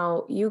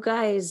 Now, you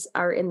guys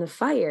are in the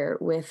fire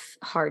with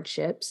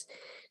hardships.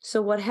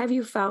 So what have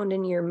you found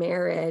in your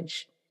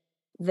marriage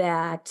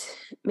that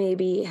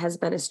maybe has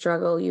been a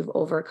struggle you've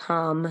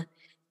overcome?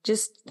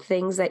 Just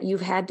things that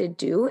you've had to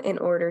do in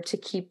order to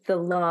keep the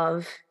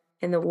love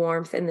and the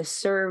warmth and the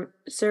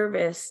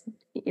service,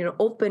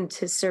 open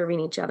to serving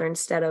each other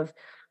instead of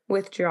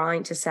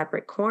withdrawing to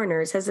separate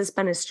corners. Has this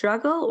been a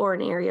struggle or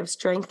an area of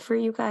strength for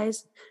you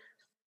guys?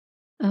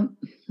 I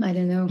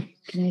don't know.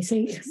 Can I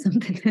say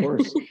something? Of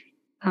course.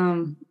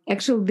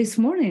 Actually, this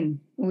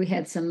morning we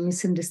had some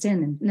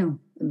misunderstanding. No,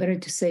 better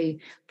to say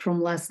from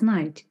last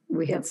night.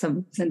 We had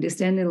some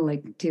misunderstanding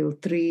like till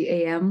 3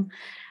 a.m.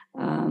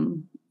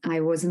 I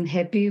wasn't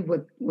happy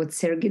with what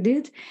Sergey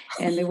did.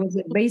 And it was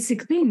a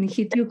basic thing.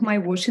 He took my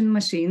washing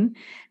machine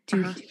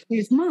to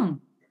his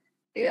mom.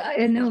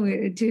 I know,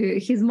 to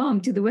his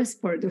mom, to the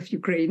west part of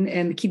Ukraine,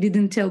 and he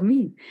didn't tell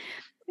me.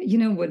 You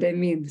know what I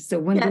mean? So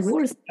when the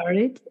war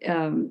started,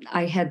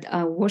 I had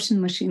a washing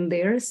machine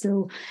there.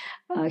 So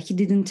he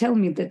didn't tell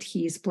me that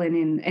he is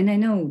planning. And I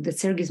know that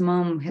Sergey's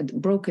mom had a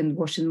broken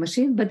washing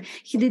machine, but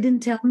he didn't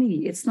tell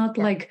me. It's not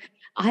like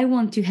I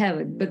want to have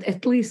it, but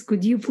at least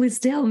could you please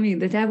tell me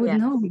that I would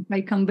know if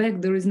I come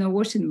back, there is no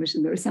washing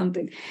machine or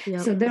something.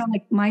 So there are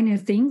like minor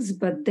things,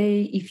 but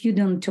if you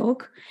don't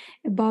talk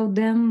about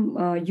them,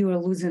 you are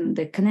losing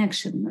the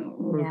connection.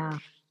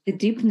 The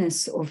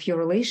deepness of your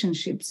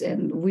relationships.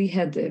 And we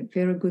had a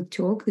very good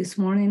talk this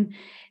morning.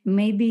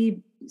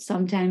 Maybe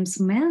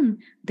sometimes men,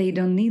 they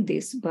don't need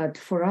this, but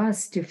for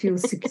us to feel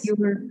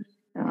secure,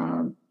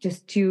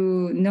 just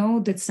to know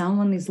that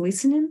someone is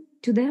listening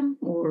to them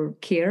or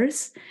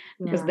cares,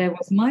 because that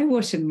was my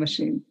washing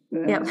machine.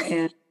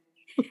 And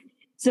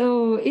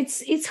so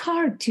it's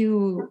hard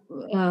to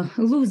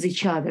lose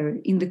each other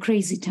in the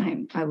crazy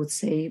time, I would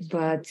say.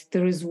 But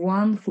there is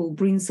one who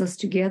brings us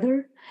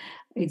together.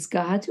 It's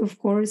God, of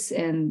course,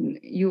 and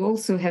you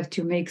also have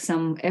to make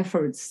some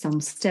efforts,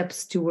 some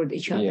steps toward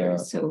each other.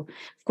 So,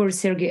 of course,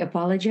 Sergey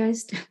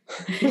apologized,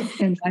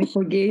 and I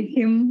forgave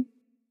him.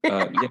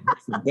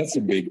 That's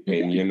a big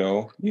thing,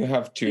 You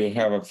have to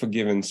have a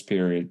forgiving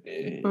spirit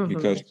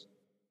because,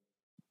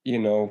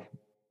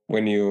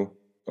 when you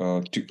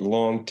took a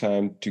long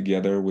time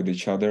together with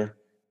each other,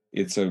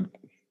 it's a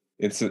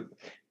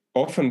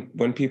often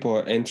when people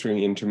are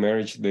entering into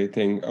marriage, they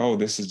think, oh,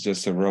 this is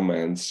just a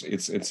romance.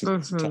 It's a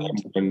time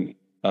when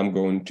I'm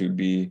going to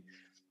be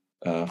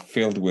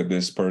filled with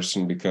this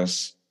person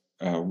because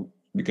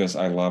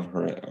I love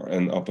her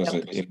and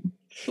opposite.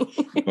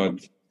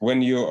 But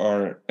when you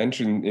are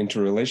entering into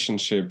a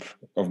relationship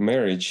of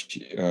marriage,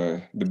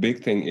 the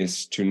big thing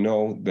is to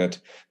know that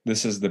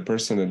this is the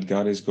person that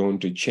God is going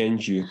to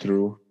change you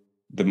through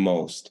the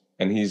most,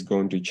 and he's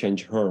going to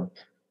change her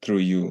through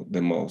you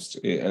the most.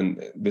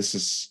 And this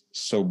is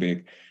so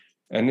big.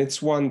 And it's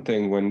one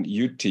thing when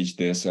you teach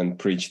this and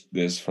preach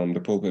this from the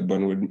pulpit, but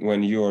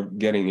when you are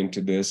getting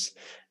into this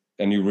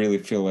and you really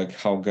feel like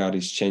how God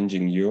is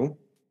changing you,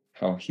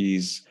 how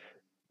he's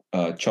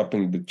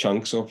chopping the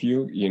chunks of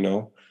you, in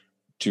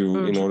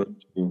order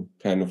to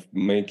kind of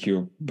make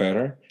you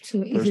better.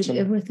 So is it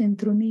everything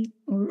through me?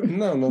 Or?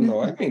 No.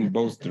 I mean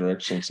both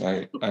directions.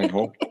 I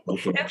hope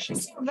both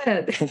directions. So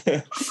bad.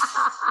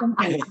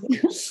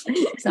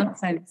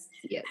 Sometimes,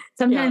 yes.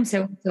 Sometimes I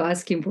want to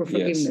ask him for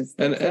forgiveness.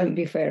 Yes. And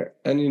be fair.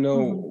 And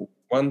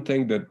one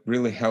thing that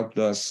really helped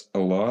us a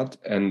lot,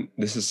 and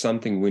this is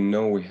something we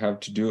know we have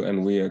to do,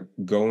 and we are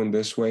going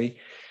this way.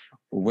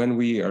 When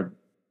we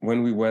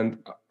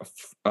went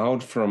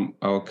out from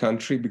our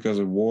country because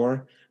of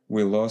war,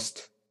 we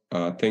lost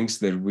things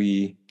that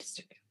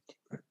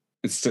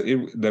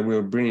that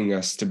were bringing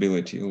us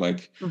stability.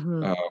 Like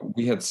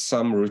we had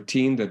some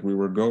routine that we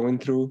were going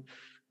through.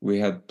 We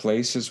had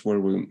places where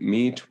we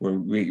meet, where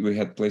we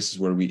had places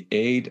where we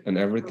ate and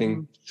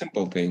everything,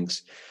 simple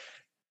things.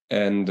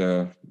 And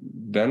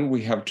then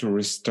we have to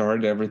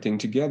restart everything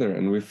together.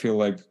 And we feel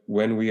like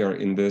when we are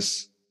in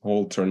this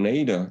whole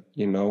tornado,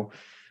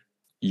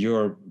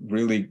 you're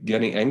really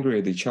getting angry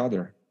at each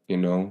other,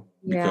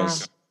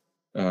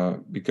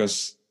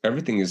 because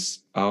everything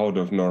is out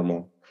of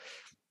normal.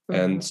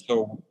 And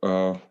so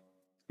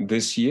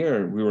this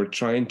year we were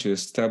trying to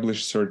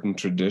establish certain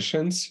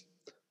traditions.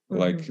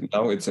 Like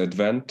now it's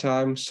Advent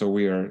time, so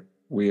we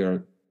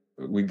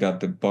got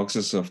the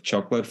boxes of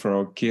chocolate for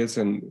our kids,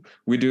 and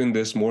we're doing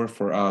this more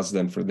for us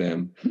than for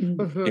them,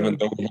 even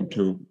though we have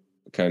to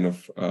kind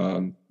of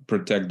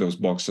protect those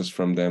boxes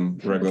from them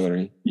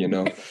regularly,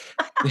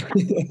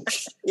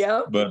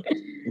 Yeah. But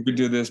we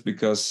do this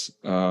because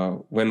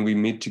when we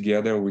meet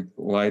together, we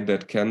light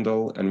that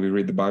candle and we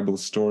read the Bible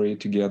story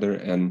together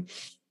and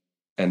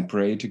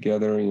pray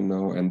together,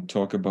 and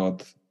talk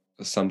about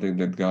something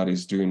that God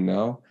is doing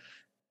now.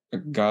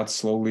 God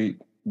slowly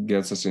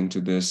gets us into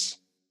this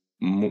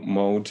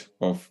mode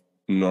of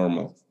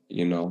normal,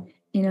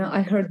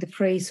 I heard the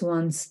phrase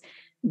once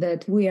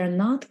that we are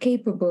not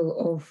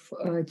capable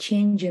of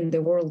changing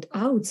the world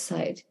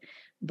outside,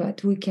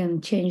 but we can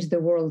change the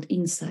world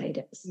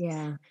inside us.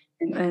 Yeah.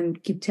 And I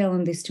keep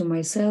telling this to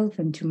myself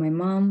and to my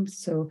mom.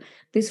 So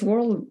this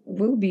world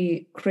will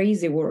be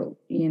crazy world,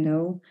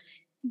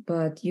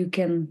 but you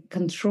can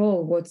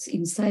control what's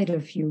inside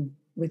of you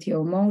with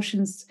your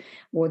emotions,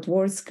 what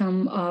words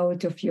come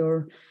out of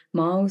your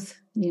mouth.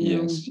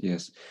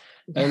 Yes.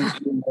 And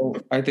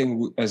I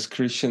think as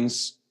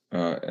Christians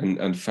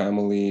and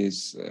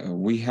families,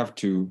 we have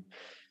to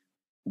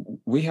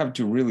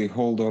really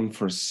hold on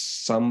for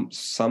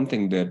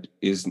something that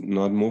is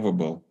not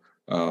movable.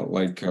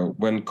 When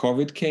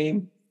COVID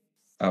came,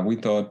 we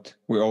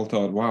all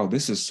thought, wow,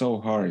 this is so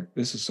hard.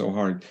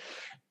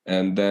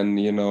 And then,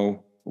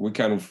 we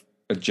kind of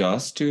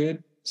adjust to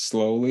it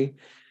slowly.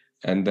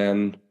 And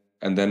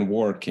then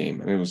war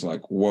came, and it was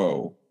like,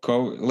 whoa,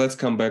 let's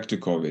come back to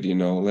COVID,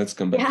 let's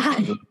come back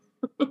to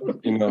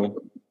COVID,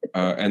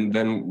 and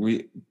then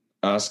we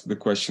ask the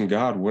question,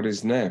 God, what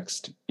is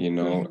next?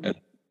 And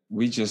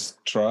we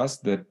just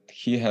trust that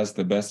He has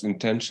the best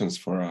intentions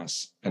for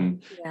us.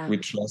 And we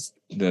trust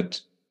that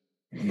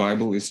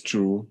Bible is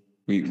true.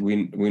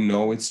 We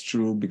know it's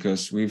true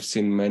because we've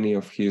seen many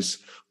of His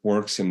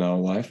works in our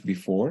life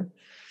before.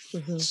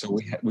 So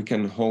we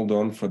can hold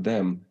on for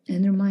them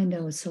and remind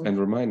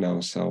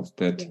ourselves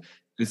that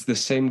it's the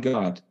same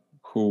God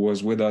who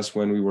was with us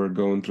when we were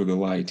going through the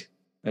light,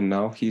 and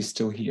now He's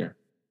still here.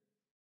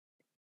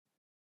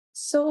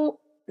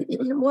 So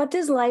what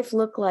does life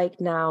look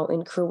like now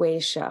in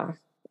Croatia?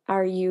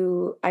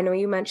 I know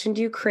you mentioned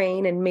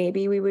Ukraine, and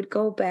maybe we would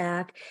go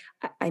back.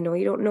 I know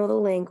you don't know the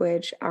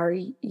language. Are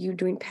you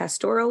doing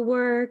pastoral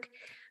work?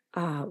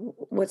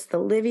 What's the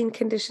living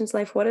conditions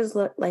like? What does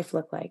life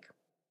look like?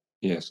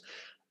 Yes.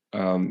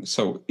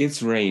 So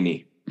it's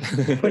rainy.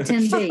 For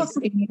 10 days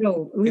in a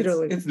row,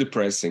 literally. It's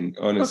depressing,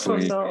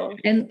 honestly. Oh,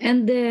 no.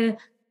 And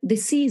the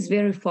sea is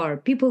very far.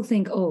 People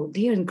think, oh,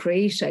 they're in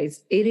Croatia.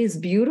 It is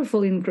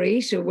beautiful in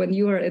Croatia when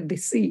you are at the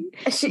sea.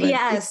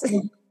 Yes.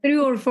 3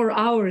 or 4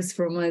 hours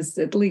from us,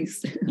 at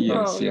least.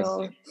 Yes.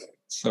 No.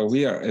 So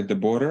we are at the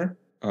border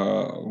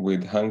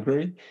with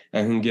Hungary,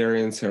 and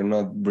Hungarians are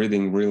not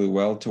breathing really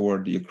well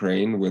toward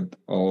Ukraine with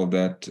all of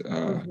that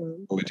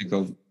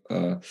political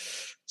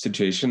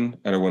situation.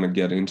 I don't want to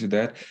get into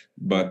that,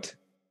 but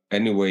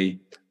anyway,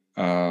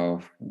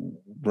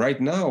 right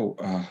now,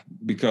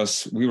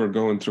 because we were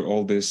going through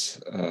all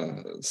this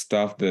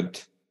stuff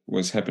that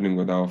was happening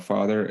with our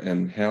father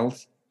and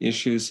health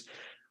issues,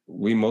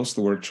 we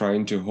mostly were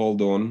trying to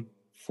hold on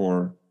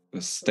for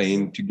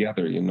staying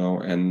together,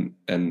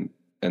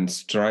 and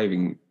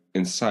striving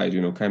inside,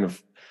 kind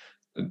of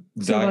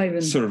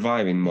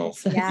surviving mode.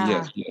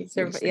 Yeah. Yes.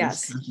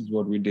 This is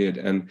what we did.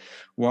 And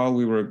while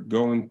we were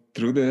going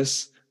through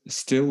this,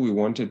 still we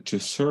wanted to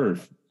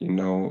serve,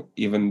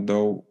 even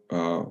though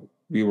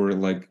we were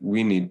like,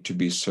 we need to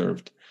be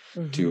served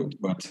too.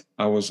 But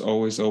I was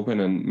always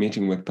open and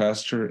meeting with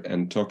pastor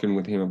and talking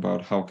with him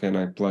about how can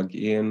I plug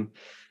in.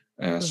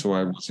 So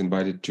I was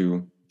invited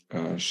to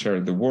share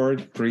the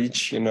word,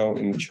 preach,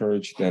 in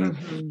church, then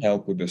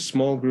help with a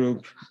small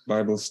group,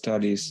 Bible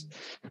studies,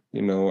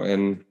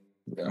 and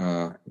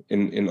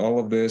in all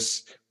of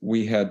this,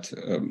 we had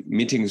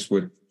meetings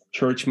with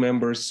church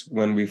members.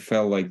 When we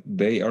felt like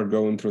they are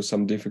going through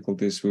some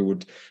difficulties, we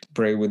would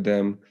pray with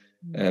them.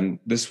 And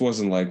this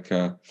wasn't like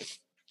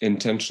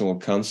intentional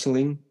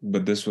counseling,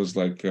 but this was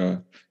like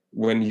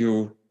when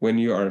you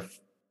are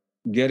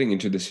getting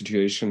into the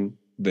situation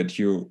that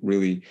you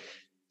really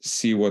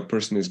see what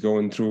person is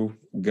going through,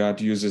 God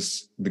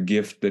uses the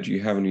gift that you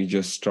have and you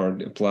just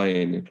start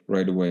applying it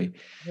right away.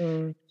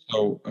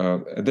 So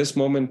at this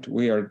moment,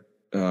 we're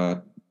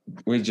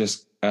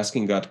just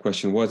asking God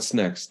question, what's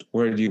next?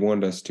 Where do you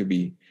want us to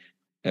be?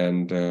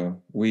 And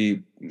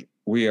we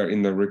are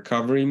in the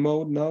recovery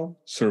mode now.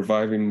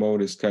 Surviving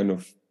mode is kind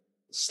of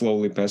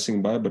slowly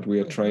passing by, but we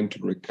are trying to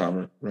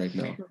recover right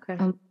now. Okay.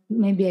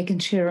 Maybe I can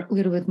share a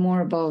little bit more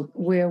about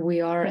where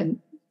we are and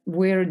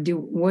where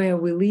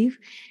we live.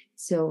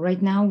 So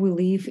right now we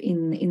live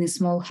in a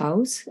small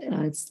house.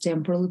 It's a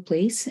temporary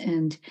place,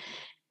 and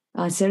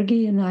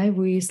Sergey and I,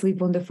 we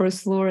sleep on the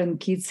first floor, and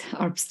kids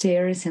are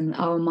upstairs. And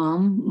our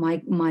mom,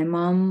 my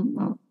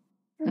mom,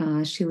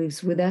 She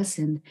lives with us.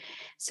 And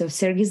so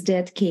Sergey's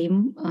dad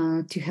came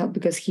to help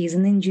because he's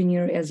an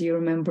engineer, as you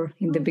remember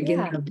in the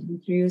beginning of the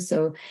interview.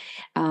 So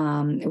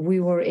we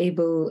were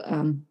able,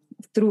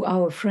 through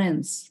our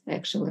friends,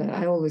 actually,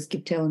 I always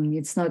keep telling you,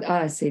 it's not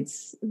us,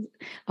 it's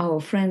our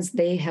friends.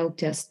 They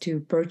helped us to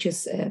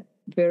purchase a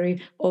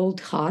very old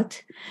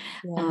hut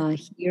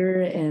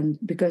here. And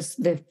because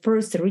the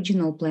first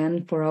original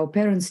plan for our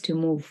parents to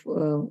move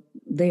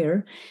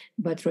there,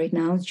 but right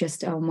now it's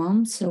just our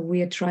mom. So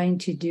we are trying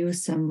to do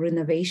some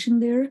renovation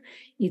there.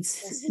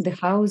 The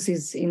house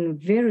is in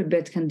very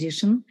bad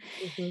condition.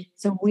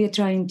 So we are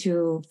trying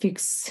to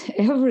fix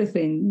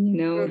everything,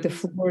 the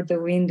floor, the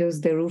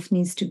windows, the roof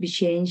needs to be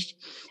changed.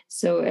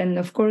 So, and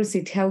of course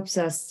it helps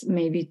us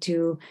maybe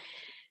to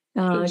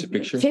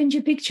change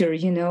a picture,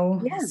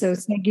 Yes. So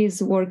Sergey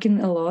is working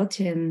a lot,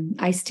 and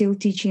I still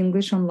teach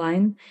English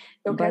online,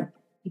 but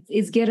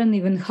it's getting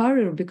even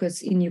harder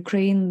because in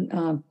Ukraine,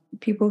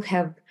 people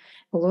have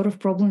a lot of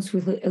problems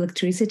with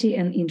electricity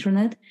and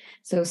internet.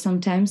 So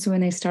sometimes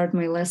when I start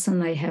my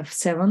lesson, I have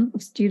 7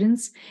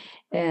 students,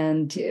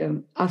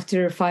 and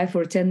after 5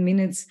 or 10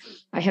 minutes,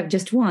 I have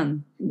just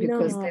 1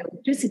 because the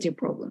electricity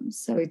problems.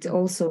 So it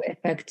also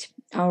affects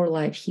our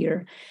life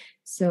here.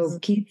 So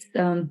kids,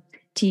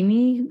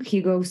 Timmy,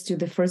 he goes to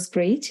the 1st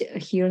grade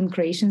here in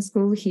Croatian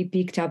school. He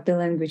picked up the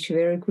language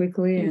very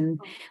quickly,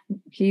 and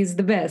he's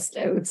the best,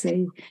 I would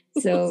say.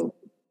 So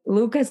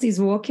Lucas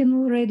is walking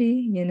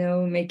already,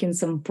 making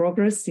some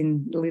progress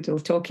in little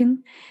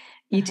talking,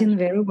 eating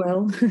very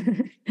well.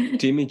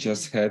 Timmy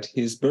just had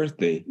his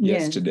birthday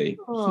yesterday.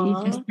 He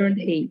just turned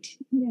 8.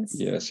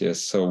 Yes.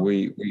 So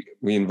we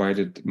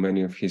invited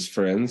many of his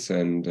friends,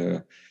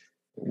 and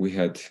we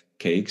had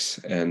cakes,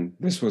 and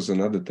this was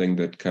another thing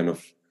that kind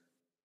of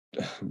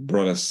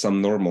brought us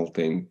some normal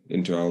thing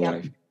into our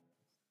life.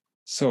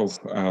 So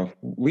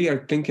we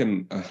are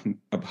thinking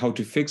of how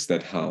to fix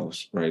that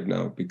house right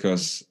now,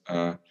 because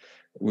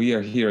we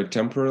are here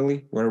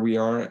temporarily where we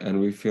are, and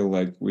we feel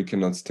like we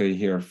cannot stay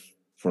here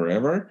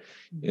forever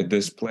at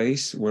this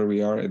place where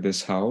we are at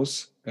this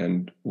house,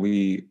 and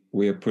we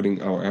are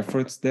putting our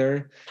efforts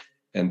there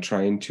and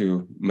trying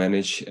to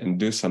manage and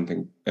do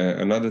something.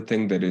 Another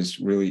thing that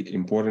is really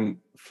important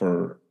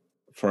for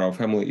our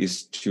family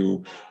is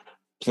to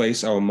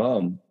place our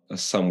mom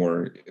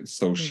somewhere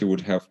so she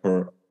would have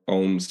her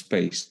own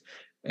space.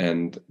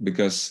 And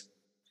because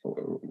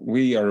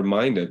we are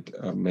reminded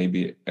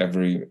maybe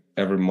every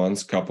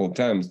month, couple of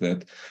times,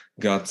 that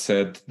God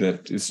said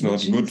that it's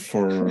not good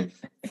for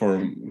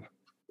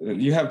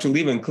you have to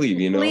live and cleave,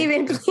 Leave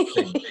and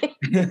cleave.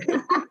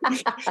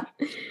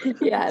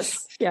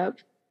 Yes. Yep.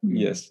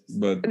 Yes,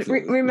 but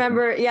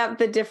remember,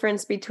 the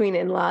difference between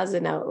in-laws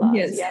and outlaws.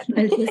 Yes.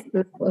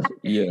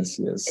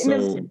 Yes.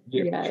 So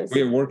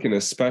we are working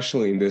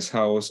especially in this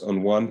house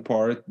on one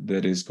part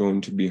that is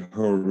going to be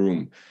her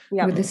room.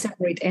 With a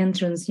separate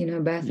entrance,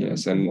 bathroom.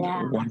 Yes, and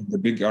one of the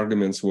big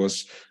arguments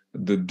was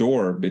the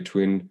door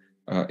between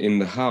in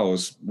the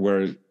house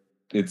where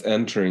it's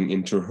entering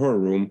into her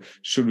room.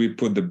 Should we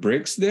put the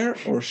bricks there,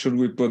 or should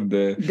we put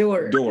the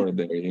door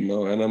there?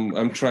 And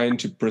I'm trying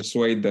to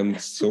persuade them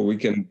so we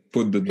can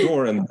put the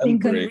door and then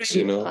bricks.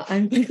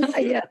 I'm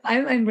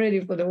ready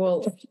for the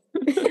wall.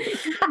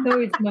 No,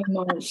 it's my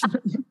mom.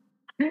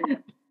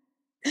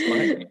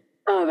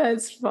 Oh,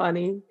 that's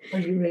funny. Are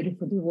you ready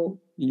for the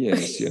wall?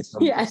 Yes. I'm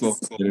slowly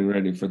getting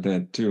ready for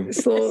that too.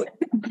 So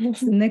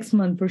next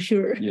month for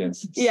sure.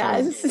 Yes.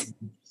 Yes.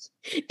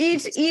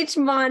 Each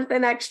month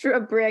an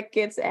extra brick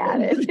gets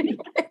added.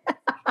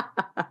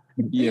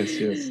 Yes.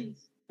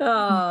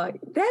 Oh,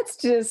 that's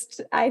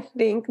just, I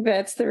think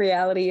that's the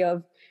reality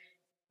of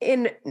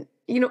you're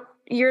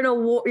in a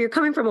war, you're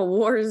coming from a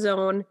war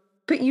zone,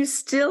 but you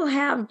still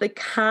have the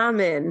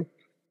common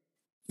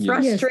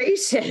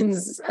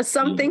frustrations.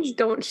 Some things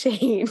don't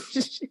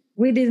change.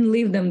 We didn't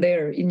leave them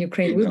there in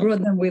Ukraine. We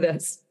brought them with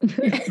us.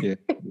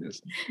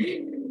 Yes.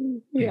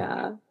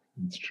 Yeah.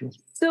 That's true.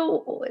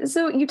 So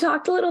you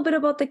talked a little bit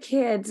about the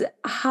kids.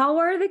 How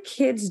are the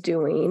kids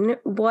doing?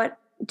 What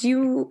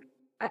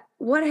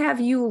have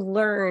you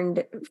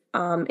learned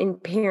in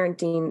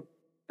parenting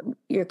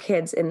your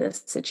kids in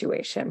this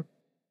situation?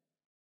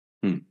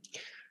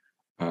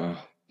 They're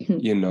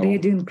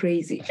doing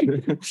crazy.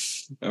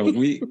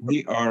 We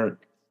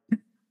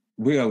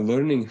are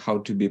learning how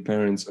to be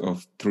parents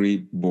of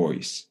 3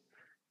 boys,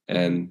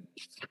 and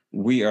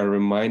we are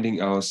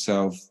reminding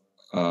ourselves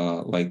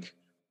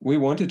we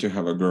wanted to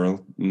have a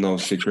girl, no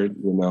secret,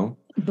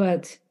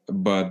 But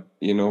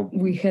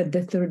we had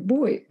the 3rd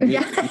boy.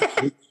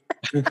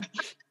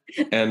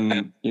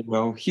 And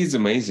he's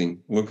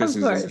amazing. Lucas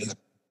is amazing.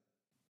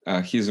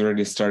 He's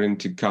already starting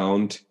to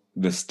count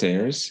the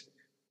stairs,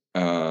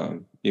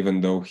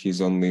 even though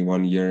he's only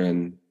 1 year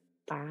and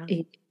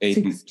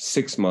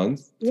 6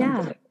 months.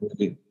 Yeah.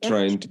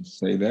 Trying to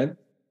say that.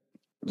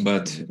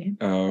 But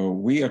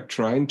we are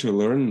trying to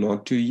learn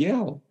not to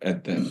yell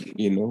at them,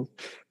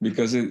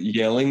 because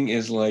yelling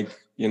is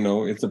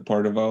it's a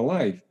part of our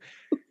life.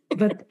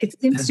 But it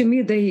seems to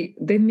me the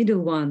middle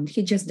one,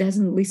 he just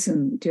doesn't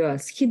listen to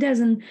us. He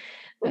doesn't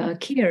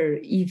care.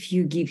 If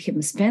you give him a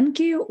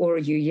spanky or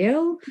you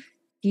yell,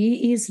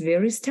 he is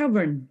very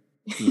stubborn.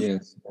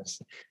 Yes,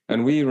 yes.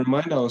 And we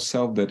remind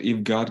ourselves that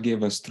if God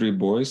gave us 3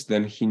 boys,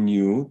 then he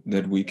knew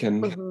that we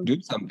can do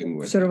something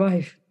with them.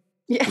 Survive.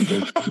 Yeah.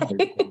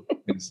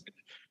 Yes.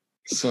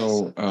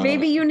 So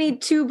Maybe you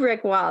need 2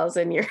 brick walls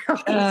in your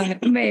house.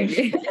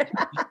 Maybe.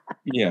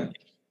 yeah.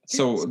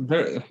 So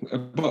there,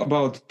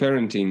 about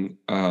parenting,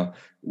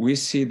 we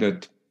see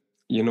that,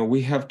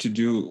 we have to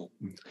do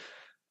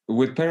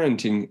with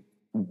parenting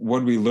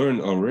what we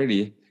learn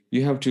already.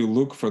 You have to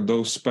look for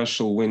those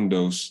special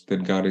windows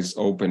that God is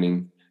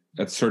opening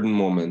at certain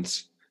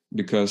moments,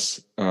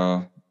 because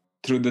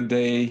through the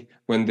day,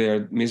 when they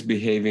are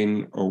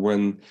misbehaving or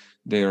when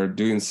they are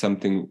doing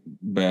something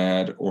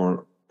bad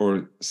or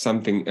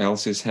something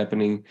else is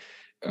happening,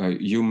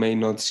 you may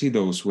not see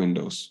those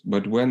windows.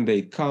 But when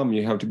they come,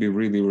 you have to be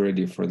really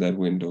ready for that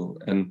window.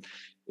 And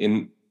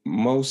in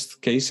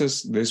most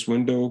cases, this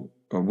window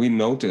we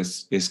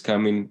notice is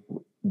coming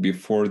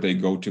before they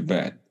go to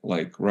bed,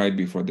 like right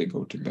before they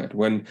go to bed,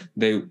 when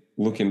they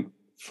looking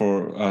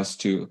for us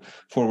to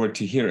forward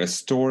to hear a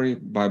story,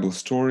 Bible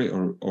story,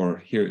 or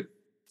hear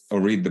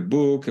or read the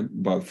book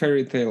about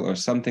fairy tale or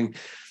something.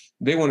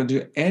 They want to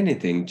do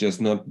anything,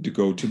 just not to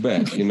go to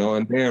bed,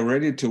 and they are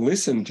ready to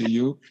listen to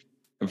you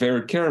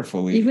very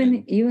carefully.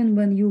 Even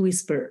when you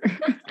whisper.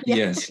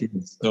 Yes.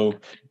 So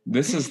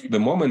this is the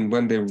moment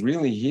when they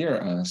really hear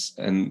us,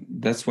 and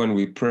that's when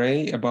we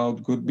pray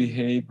about good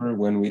behavior.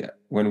 When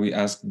we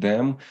ask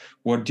them,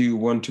 what do you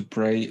want to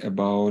pray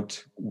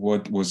about?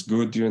 What was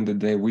good during the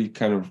day? We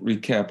kind of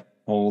recap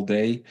all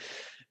day,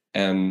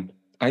 and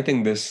I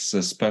think this is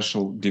a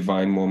special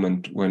divine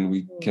moment when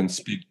we can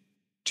speak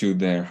to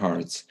their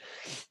hearts.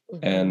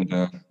 And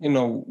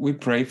we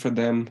pray for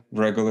them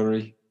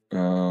regularly.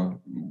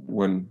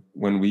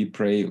 When we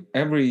pray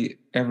every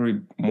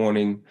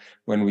morning,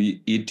 when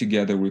we eat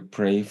together, we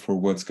pray for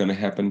what's going to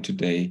happen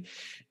today,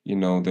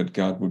 that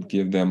God would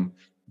give them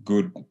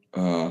good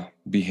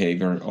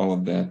behavior, all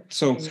of that.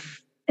 So,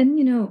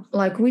 and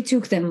like we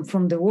took them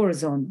from the war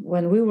zone.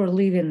 When we were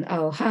leaving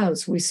our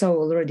house, we saw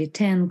already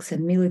tanks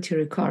and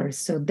military cars.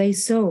 So they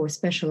saw,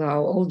 especially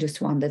our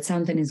oldest one, that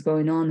something is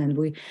going on, and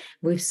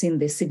we've seen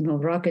the signal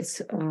rockets.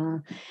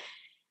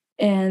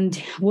 And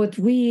what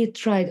we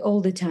tried all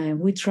the time,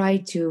 we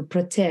tried to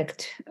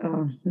protect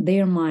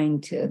their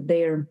mind,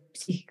 their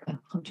psychika.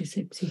 How do you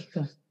say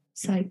psychika?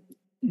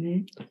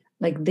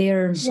 Like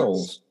their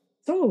souls,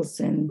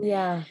 and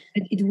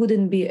it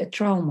wouldn't be a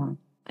trauma.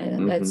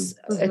 And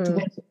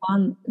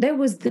that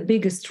was the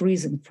biggest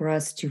reason for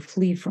us to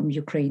flee from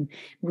Ukraine.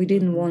 We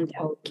didn't want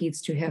our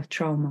kids to have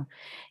trauma,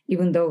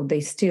 even though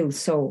they still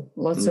saw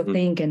lots of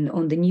things. And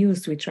on the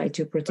news, we tried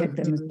to protect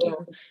them as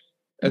well.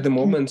 At the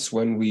moments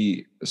when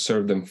we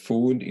serve them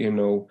food,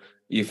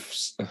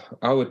 if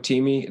our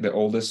Timmy, the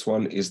oldest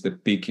one, is the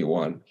picky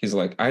one, he's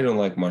like, I don't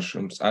like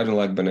mushrooms, I don't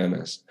like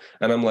bananas.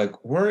 And I'm like,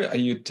 where are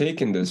you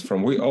taking this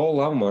from? We all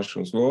love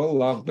mushrooms, we all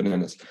love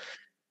bananas.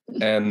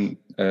 And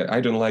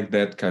I don't like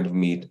that kind of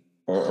meat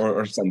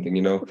or something,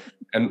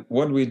 And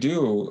what we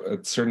do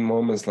at certain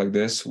moments like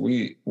this,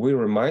 we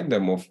remind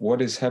them of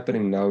what is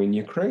happening now in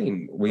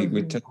Ukraine.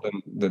 We tell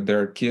them that there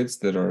are kids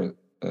that are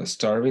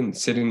starving,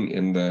 sitting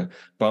in the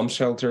bomb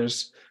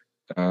shelters,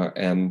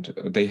 and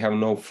they have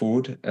no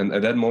food. And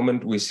at that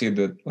moment, we see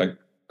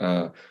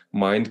that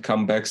mind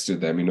come back to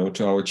them,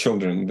 to our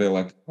children. They're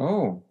like,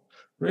 oh,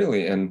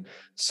 really? And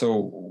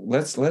so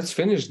let's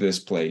finish this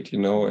plate,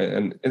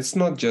 And it's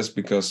not just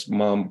because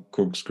mom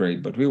cooks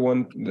great, but we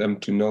want them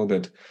to know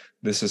that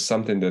this is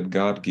something that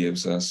God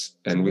gives us,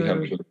 and we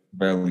have to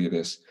value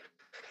this.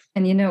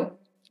 And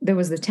there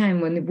was the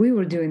time when we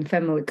were doing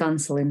family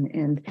counseling,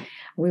 and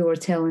we were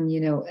telling,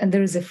 and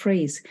there is a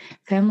phrase,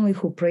 family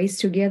who prays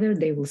together,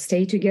 they will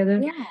stay together.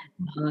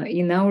 Yeah.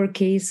 In our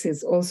case,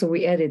 is also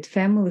we added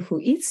family who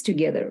eats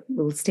together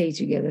will stay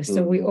together.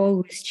 So we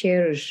always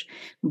cherish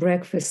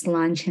breakfast,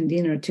 lunch, and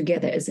dinner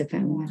together as a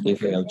family.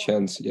 If we have a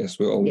chance, yes,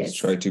 we always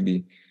try to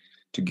be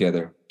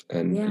together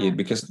and eat,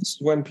 because this is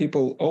when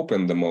people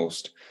open the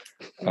most.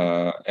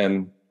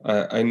 And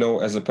I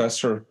know as a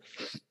pastor,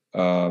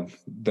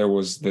 there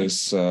was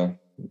this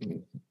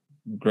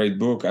great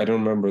book. I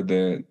don't remember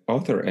the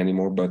author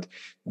anymore, but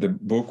the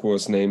book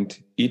was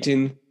named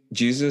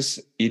Jesus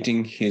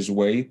Eating His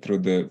Way Through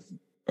the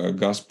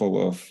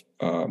Gospel of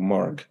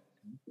Mark.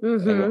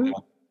 And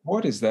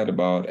what is that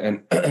about?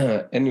 And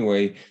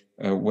anyway,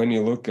 when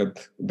you look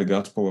at the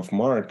Gospel of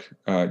Mark,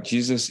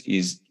 Jesus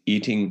is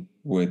eating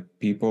with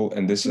people,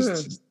 and this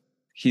is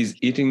he's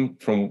eating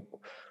from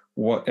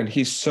what, and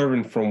he's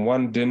serving from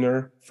one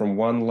dinner, from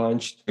one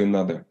lunch to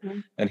another,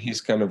 and he's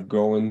kind of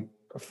going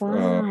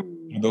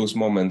those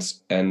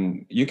moments,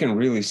 and you can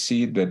really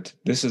see that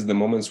this is the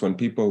moments when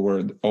people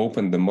were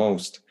open the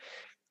most,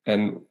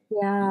 and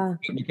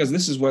because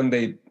this is when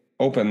they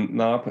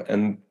open up,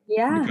 and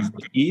because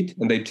they eat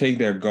and they take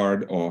their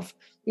guard off.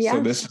 So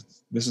this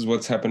is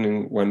what's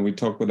happening when we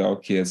talk with our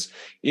kids.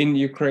 In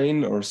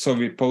Ukraine or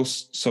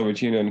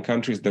post-Soviet Union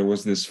countries, there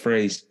was this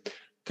phrase,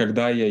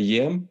 "Когда я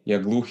ем, я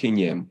глух и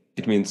нем."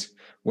 It means,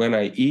 when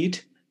I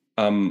eat,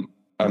 I'm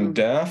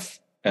deaf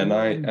and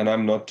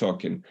I'm not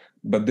talking.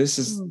 But this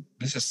is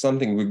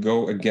something we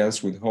go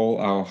against with all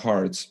our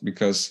hearts,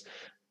 because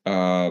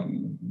it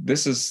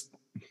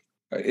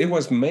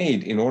was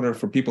made in order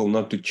for people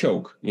not to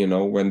choke,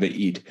 when they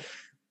eat.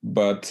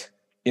 But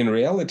in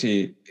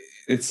reality,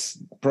 it's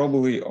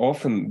probably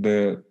often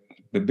the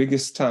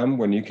biggest time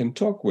when you can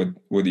talk with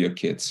your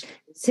kids.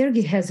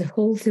 Sergey has a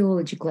whole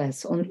theology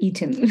class on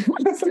eating,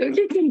 so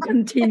he can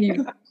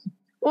continue.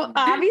 Well,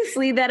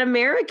 obviously, that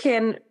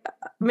American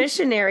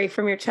missionary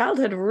from your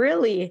childhood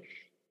really,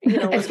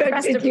 was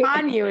pressed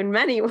upon you in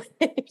many ways.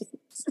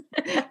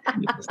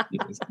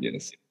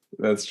 Yes,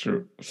 that's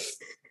true.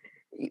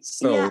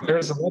 So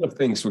there's a lot of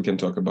things we can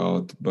talk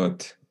about,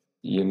 but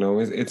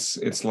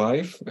it's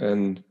life,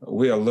 and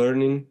we are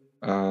learning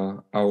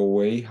our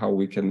way how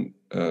we can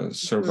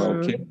serve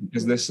our kids,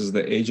 because this is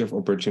the age of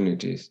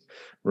opportunities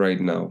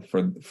right now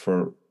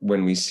for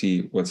when we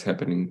see what's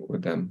happening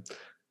with them.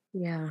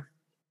 Yeah.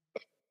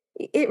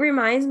 It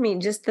reminds me,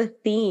 just the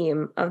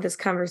theme of this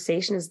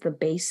conversation is the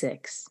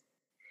basics.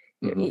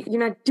 You're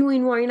not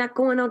doing more. You're not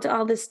going out to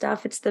all this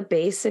stuff. It's the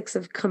basics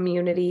of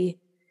community,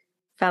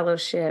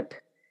 fellowship,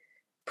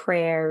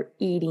 prayer,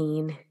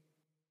 eating,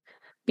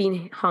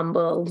 being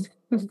humbled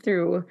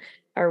through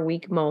our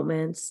weak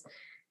moments.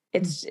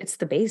 It's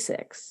the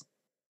basics.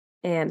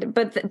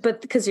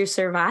 But because you're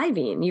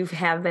surviving, you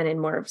have been in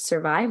more of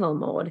survival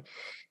mode.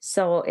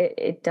 So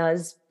it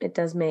does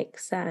make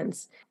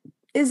sense.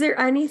 Is there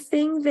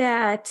anything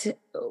that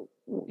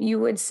you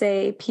would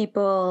say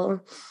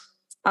people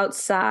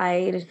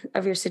outside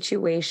of your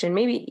situation,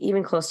 maybe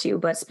even close to you,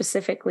 but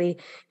specifically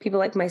people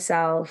like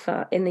myself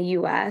in the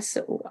US,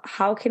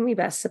 how can we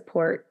best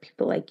support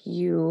people like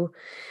you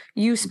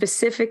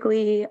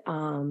specifically,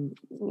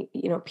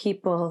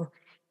 people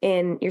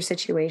in your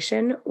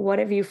situation? What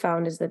have you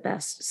found is the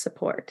best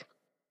support?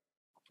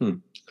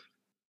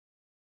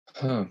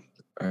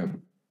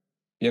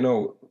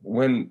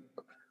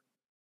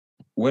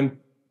 When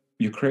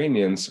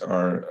Ukrainians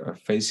are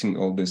facing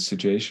all this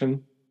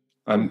situation,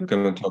 I'm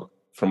going to talk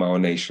from our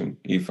nation,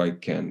 if I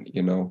can.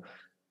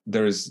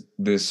 There is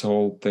this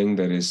whole thing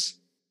that is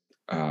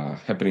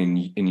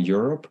happening in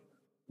Europe,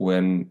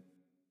 when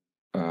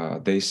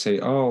they say,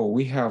 oh,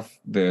 we have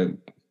the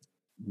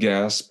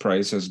gas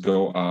prices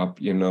go up,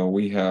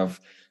 we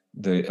have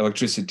the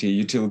electricity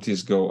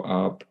utilities go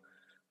up,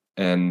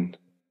 and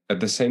at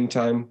the same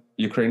time,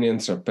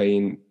 Ukrainians are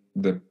paying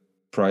the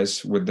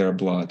price with their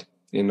blood,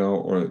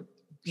 or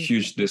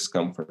huge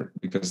discomfort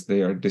because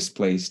they are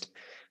displaced,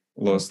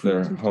 lost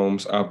their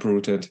homes,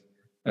 uprooted,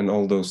 and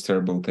all those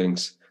terrible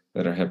things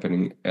that are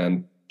happening.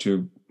 And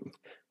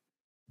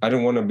I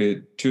don't want to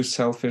be too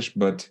selfish,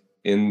 but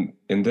in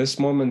this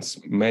moments,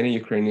 many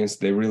Ukrainians,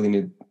 they really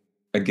need,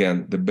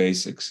 again, the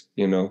basics,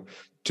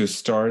 to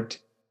start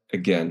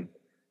again.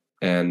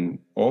 And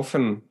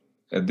often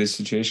at this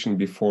situation,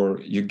 before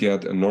you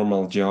get a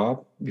normal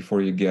job,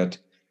 before you get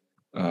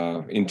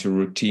into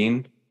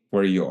routine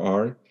where you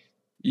are,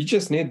 you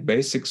just need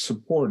basic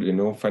support,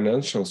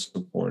 financial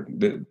support.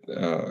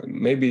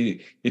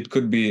 Maybe it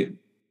could be,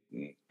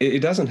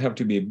 it doesn't have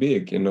to be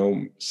big,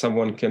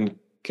 someone can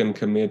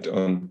commit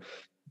on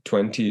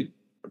 $20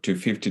 to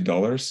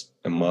 $50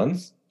 a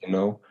month,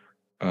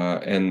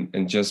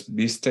 and just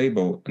be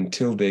stable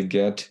until they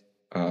get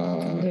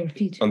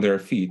on their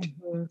feet.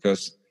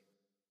 Because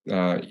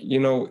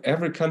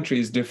every country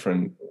is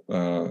different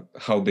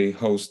how they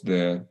host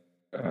the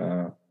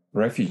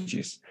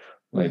refugees.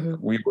 Like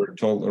we were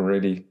told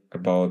already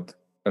about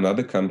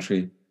another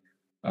country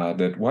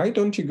that why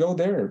don't you go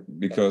there?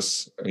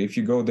 Because if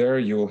you go there,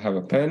 you'll have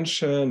a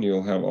pension,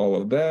 you'll have all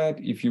of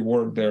that if you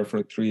work there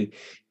for 3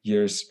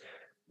 years.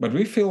 But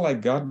we feel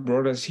like God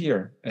brought us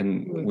here,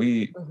 and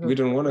we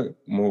don't want to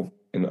move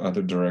in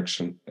other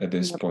direction at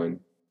this point.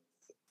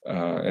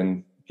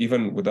 And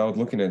even without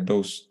looking at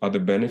those other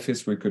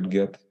benefits we could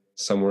get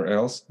somewhere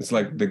else, it's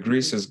like the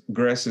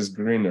grass is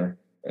greener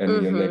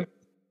in your next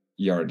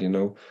yard,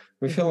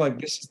 We feel like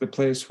this is the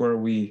place where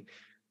we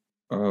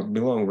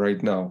belong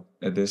right now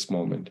at this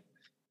moment.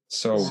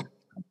 So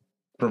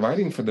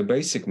providing for the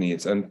basic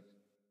needs, and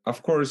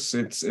of course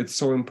it's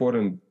so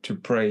important to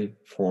pray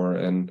for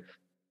and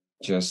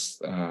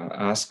just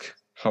ask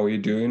how you're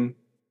doing,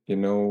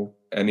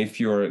 and if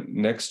you're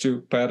next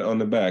to, pat on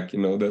the back,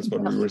 that's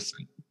what we were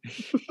saying.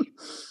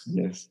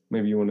 Yes,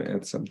 maybe you want to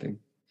add something.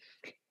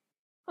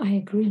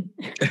 I agree.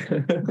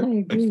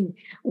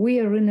 We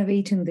are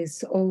renovating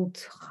this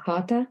old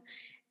chata,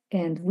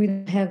 and we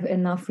don't have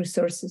enough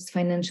resources,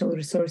 financial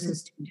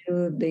resources, to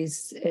do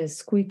this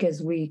as quick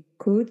as we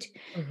could.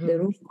 The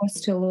roof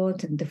costs a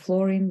lot and the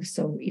flooring.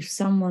 So if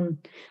someone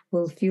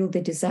will feel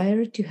the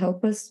desire to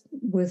help us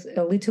with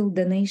a little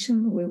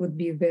donation, we would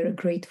be very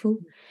grateful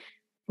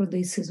for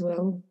this as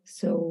well.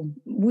 So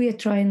we are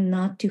trying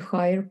not to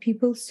hire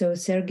people. So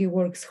Sergey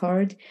works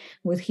hard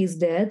with his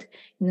dad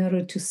in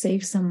order to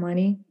save some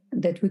money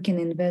that we can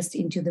invest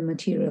into the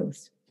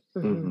materials.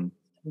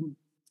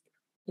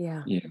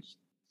 Yeah. Yes.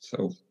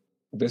 So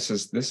this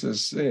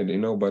is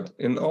it, but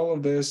in all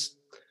of this,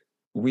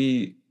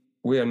 we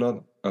are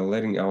not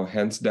letting our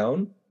hands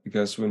down,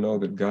 because we know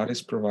that God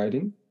is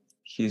providing,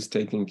 He's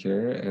taking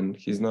care, and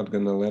He's not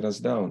going to let us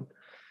down.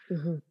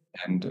 Mm-hmm.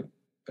 And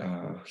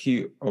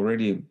He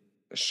already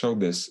showed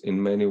this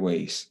in many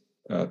ways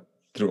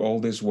through all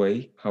this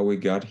way, how we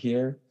got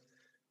here.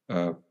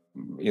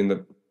 In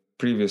the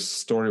previous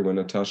story, when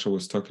Natasha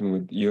was talking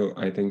with you,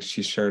 I think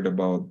she shared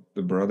about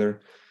the brother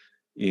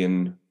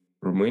in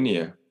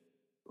Romania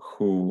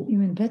who... You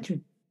mean Patrick?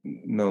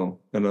 No,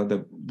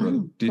 another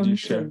brother. Did you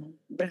share?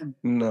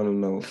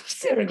 No.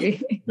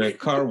 Sergey. The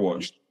car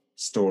wash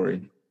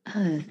story.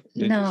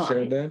 Did No, you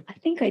share that? I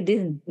think I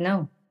didn't.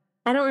 No.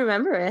 I don't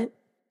remember it.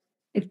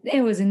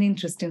 It was an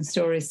interesting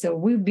story. So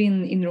we've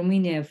been in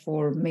Romania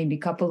for maybe a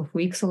couple of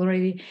weeks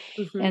already.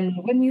 Mm-hmm. And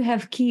when you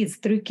have kids,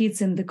 3 kids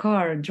in the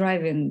car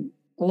driving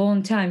a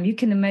long time, you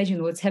can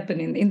imagine what's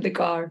happening in the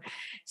car.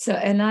 So,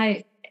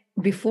 and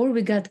before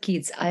we got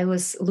kids, I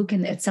was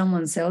looking at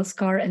someone else's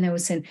car and I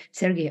was saying,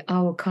 Sergey,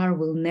 our car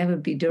will never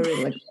be dirty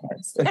like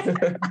ours.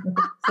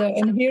 So,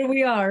 and here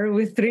we are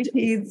with 3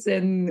 kids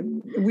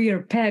and we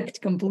are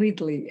packed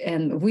completely.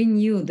 And we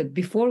knew that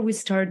before we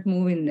start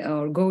moving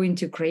or going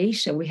to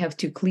Croatia, we have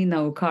to clean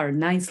our car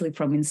nicely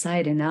from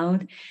inside and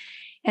out.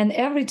 And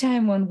every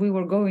time when we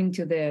were going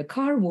to the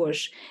car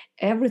wash,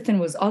 everything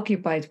was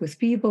occupied with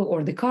people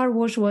or the car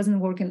wash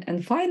wasn't working.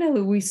 And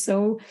finally, we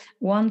saw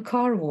one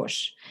car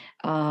wash.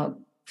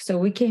 So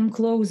we came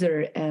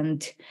closer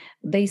and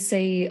they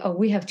say, oh,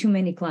 we have too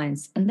many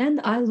clients. And then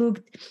I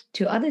looked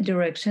to other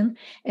direction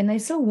and I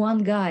saw one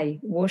guy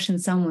washing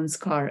someone's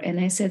car.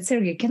 And I said,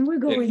 Sergey, can we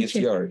go in his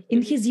yard?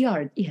 In his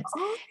yard, yes.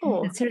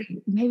 Oh.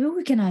 Sergey, maybe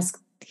we can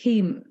ask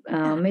him,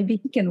 maybe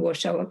he can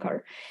wash our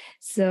car.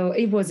 So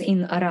it was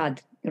in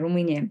Arad,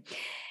 Romania.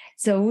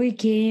 So we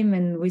came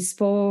and we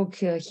spoke.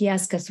 He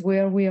asked us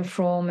where we are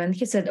from. And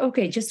he said,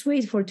 okay, just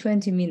wait for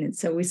 20 minutes.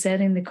 So we sat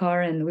in the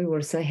car and we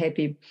were so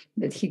happy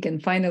that he can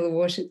finally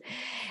wash it.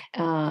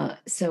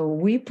 So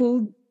we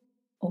pulled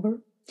over.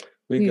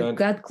 We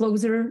got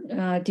closer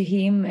to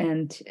him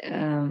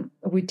and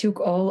we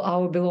took all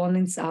our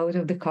belongings out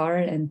of the car.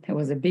 And there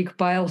was a big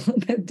pile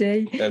that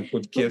day. And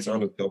put kids on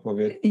the top of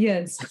it.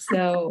 Yes.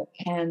 So,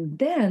 and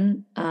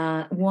then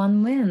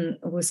one man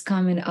was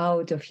coming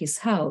out of his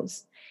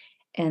house.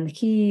 And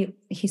he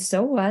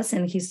saw us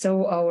and he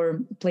saw our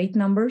plate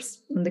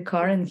numbers in the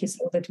car and he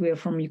saw that we are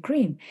from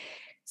Ukraine.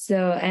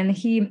 So, and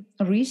he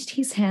reached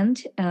his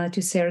hand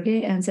to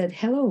Sergey and said,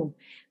 hello,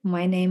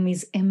 my name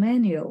is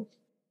Emmanuel.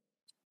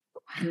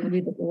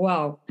 And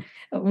wow,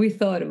 we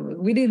thought,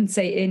 we didn't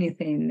say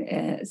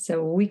anything.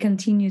 So we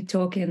continued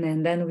talking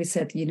and then we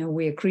said,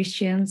 we are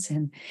Christians.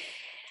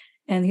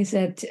 And he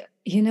said,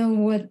 you know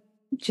what?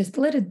 Just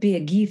let it be a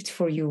gift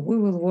for you. We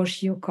will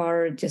wash your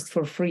car just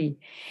for free.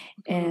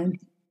 And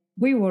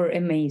we were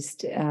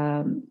amazed.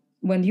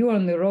 When you're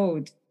on the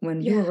road, when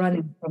you're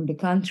running from the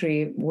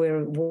country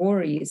where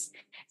war is,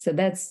 so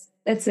that's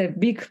a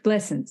big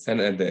blessing.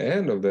 And at the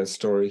end of that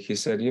story, he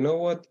said, you know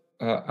what?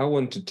 I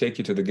want to take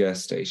you to the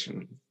gas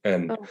station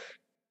and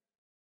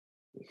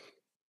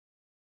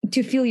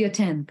to fill your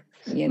tank,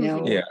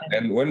 Yeah.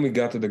 And when we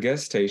got to the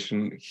gas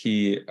station,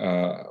 he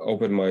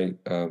opened my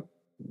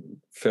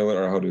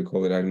filler, or how do you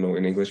call it? I don't know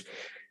in English.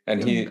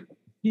 And he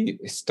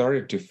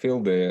started to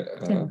fill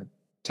the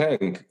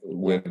tank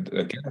with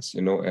gas,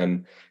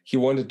 and he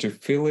wanted to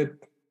fill it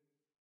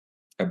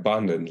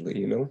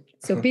abundantly,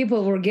 So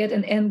people were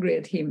getting angry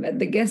at him at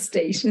the gas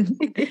station.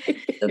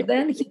 So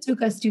then he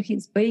took us to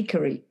his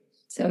bakery.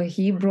 So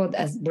he brought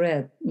us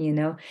bread,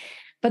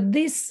 But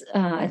this,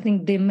 I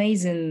think the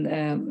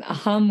amazing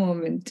aha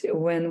moment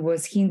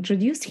was he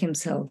introduced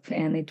himself.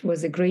 And it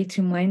was a great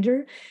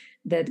reminder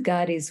that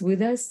God is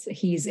with us.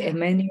 He's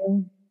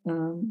Emmanuel.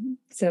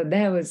 So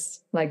that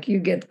was like you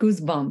get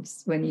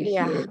goosebumps when you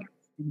hear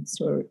the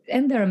story.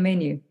 And there are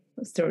many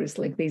stories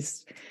like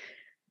this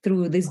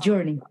through this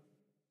journey.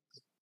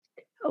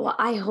 Well,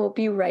 I hope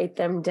you write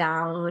them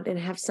down and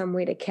have some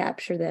way to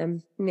capture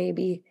them.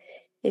 Maybe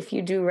if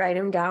you do write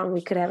them down,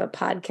 we could have a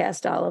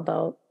podcast all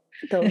about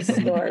those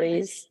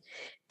stories.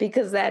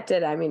 Because that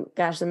did,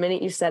 the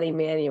minute you said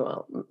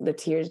Emmanuel, the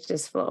tears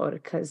just flowed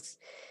because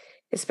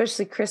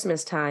especially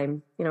Christmas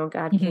time,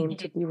 God came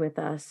to be with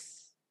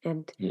us.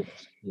 And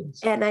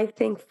and I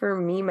think for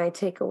me, my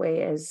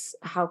takeaway is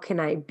how can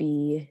I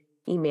be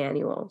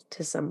Emmanuel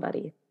to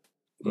somebody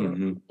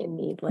in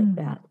need like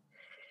that?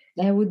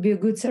 That would be a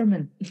good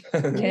sermon.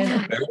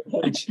 I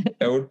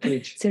would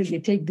preach. Sergey,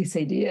 take this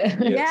idea.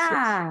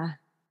 Yes.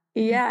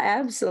 Yeah,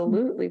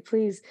 absolutely.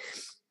 Please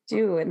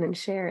do, and then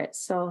share it.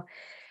 So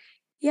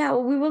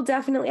we will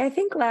definitely, I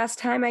think last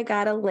time I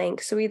got a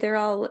link. So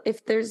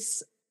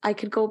I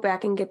could go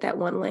back and get that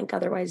one link.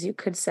 Otherwise you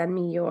could send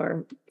me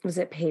was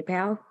it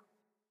PayPal?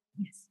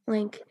 Yes.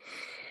 Link.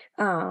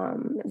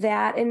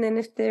 That, and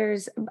then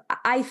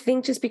I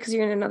think just because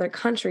you're in another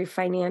country,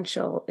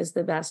 financial is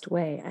the best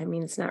way.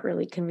 It's not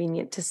really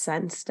convenient to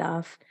send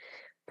stuff,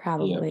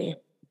 probably.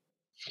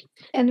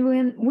 And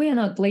when we are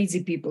not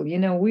lazy people,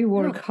 we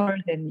work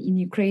hard. And in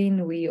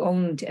Ukraine, we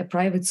owned a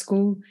private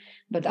school,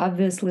 but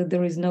obviously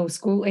there is no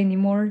school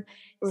anymore.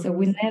 So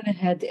we never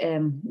had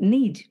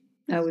need.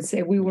 I would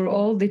say we were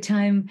all the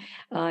time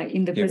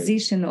in the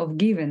position of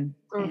giving,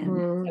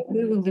 and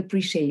we will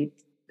appreciate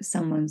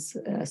someone's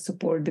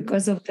support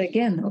because of the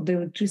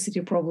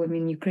electricity problem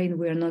in Ukraine.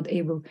 We are not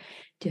able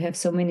to have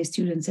so many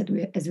students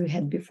as we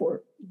had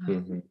before.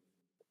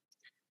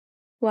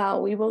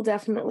 Well, we will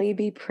definitely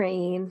be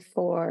praying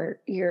for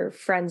your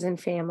friends and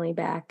family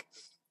back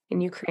in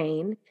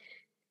Ukraine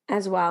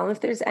as well. And if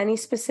there's any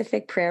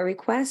specific prayer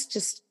requests,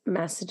 just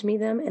message me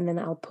them and then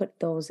I'll put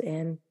those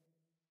in.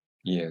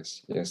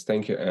 Yes.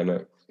 Thank you,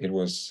 Anna. It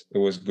was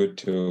good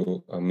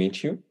to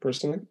meet you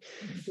personally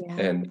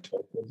and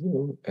talk with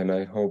you. And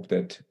I hope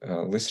that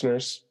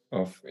listeners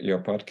of your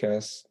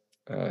podcast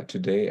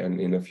today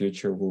and in the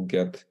future will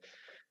get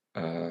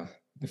the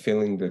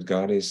feeling that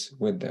God is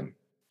with them.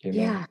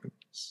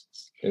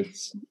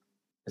 It's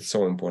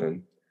so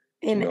important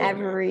in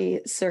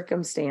every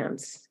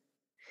circumstance.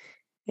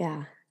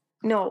 Yeah.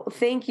 No,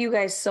 thank you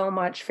guys so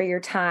much for your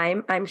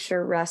time. I'm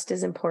sure rest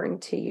is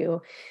important to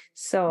you.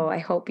 So I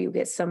hope you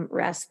get some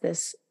rest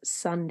this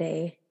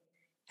Sunday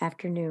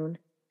afternoon.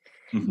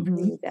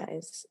 You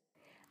guys.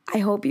 I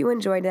hope you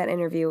enjoyed that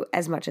interview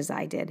as much as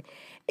I did.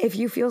 If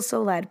you feel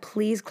so led,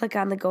 please click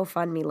on the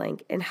GoFundMe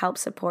link and help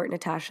support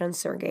Natasha and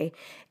Sergey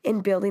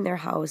in building their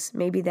house,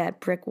 maybe that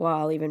brick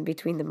wall even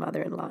between the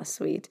mother-in-law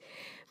suite.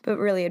 But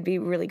really, it'd be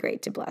really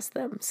great to bless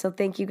them. So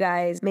thank you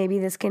guys. Maybe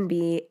this can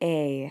be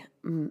a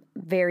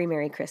very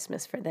Merry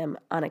Christmas for them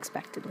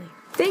unexpectedly.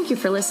 Thank you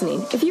for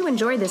listening. If you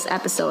enjoyed this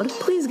episode,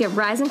 please give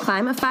Rise and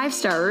Climb a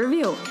 5-star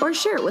review or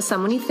share it with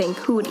someone you think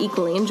who would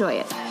equally enjoy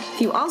it.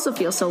 If you also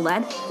feel so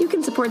led, you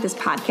can support this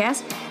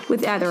podcast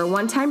with either a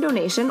one-time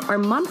donation or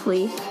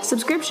monthly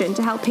subscription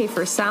to help pay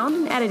for sound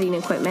and editing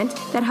equipment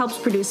that helps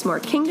produce more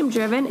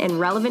kingdom-driven and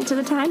relevant to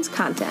the times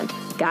content.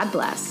 God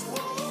bless.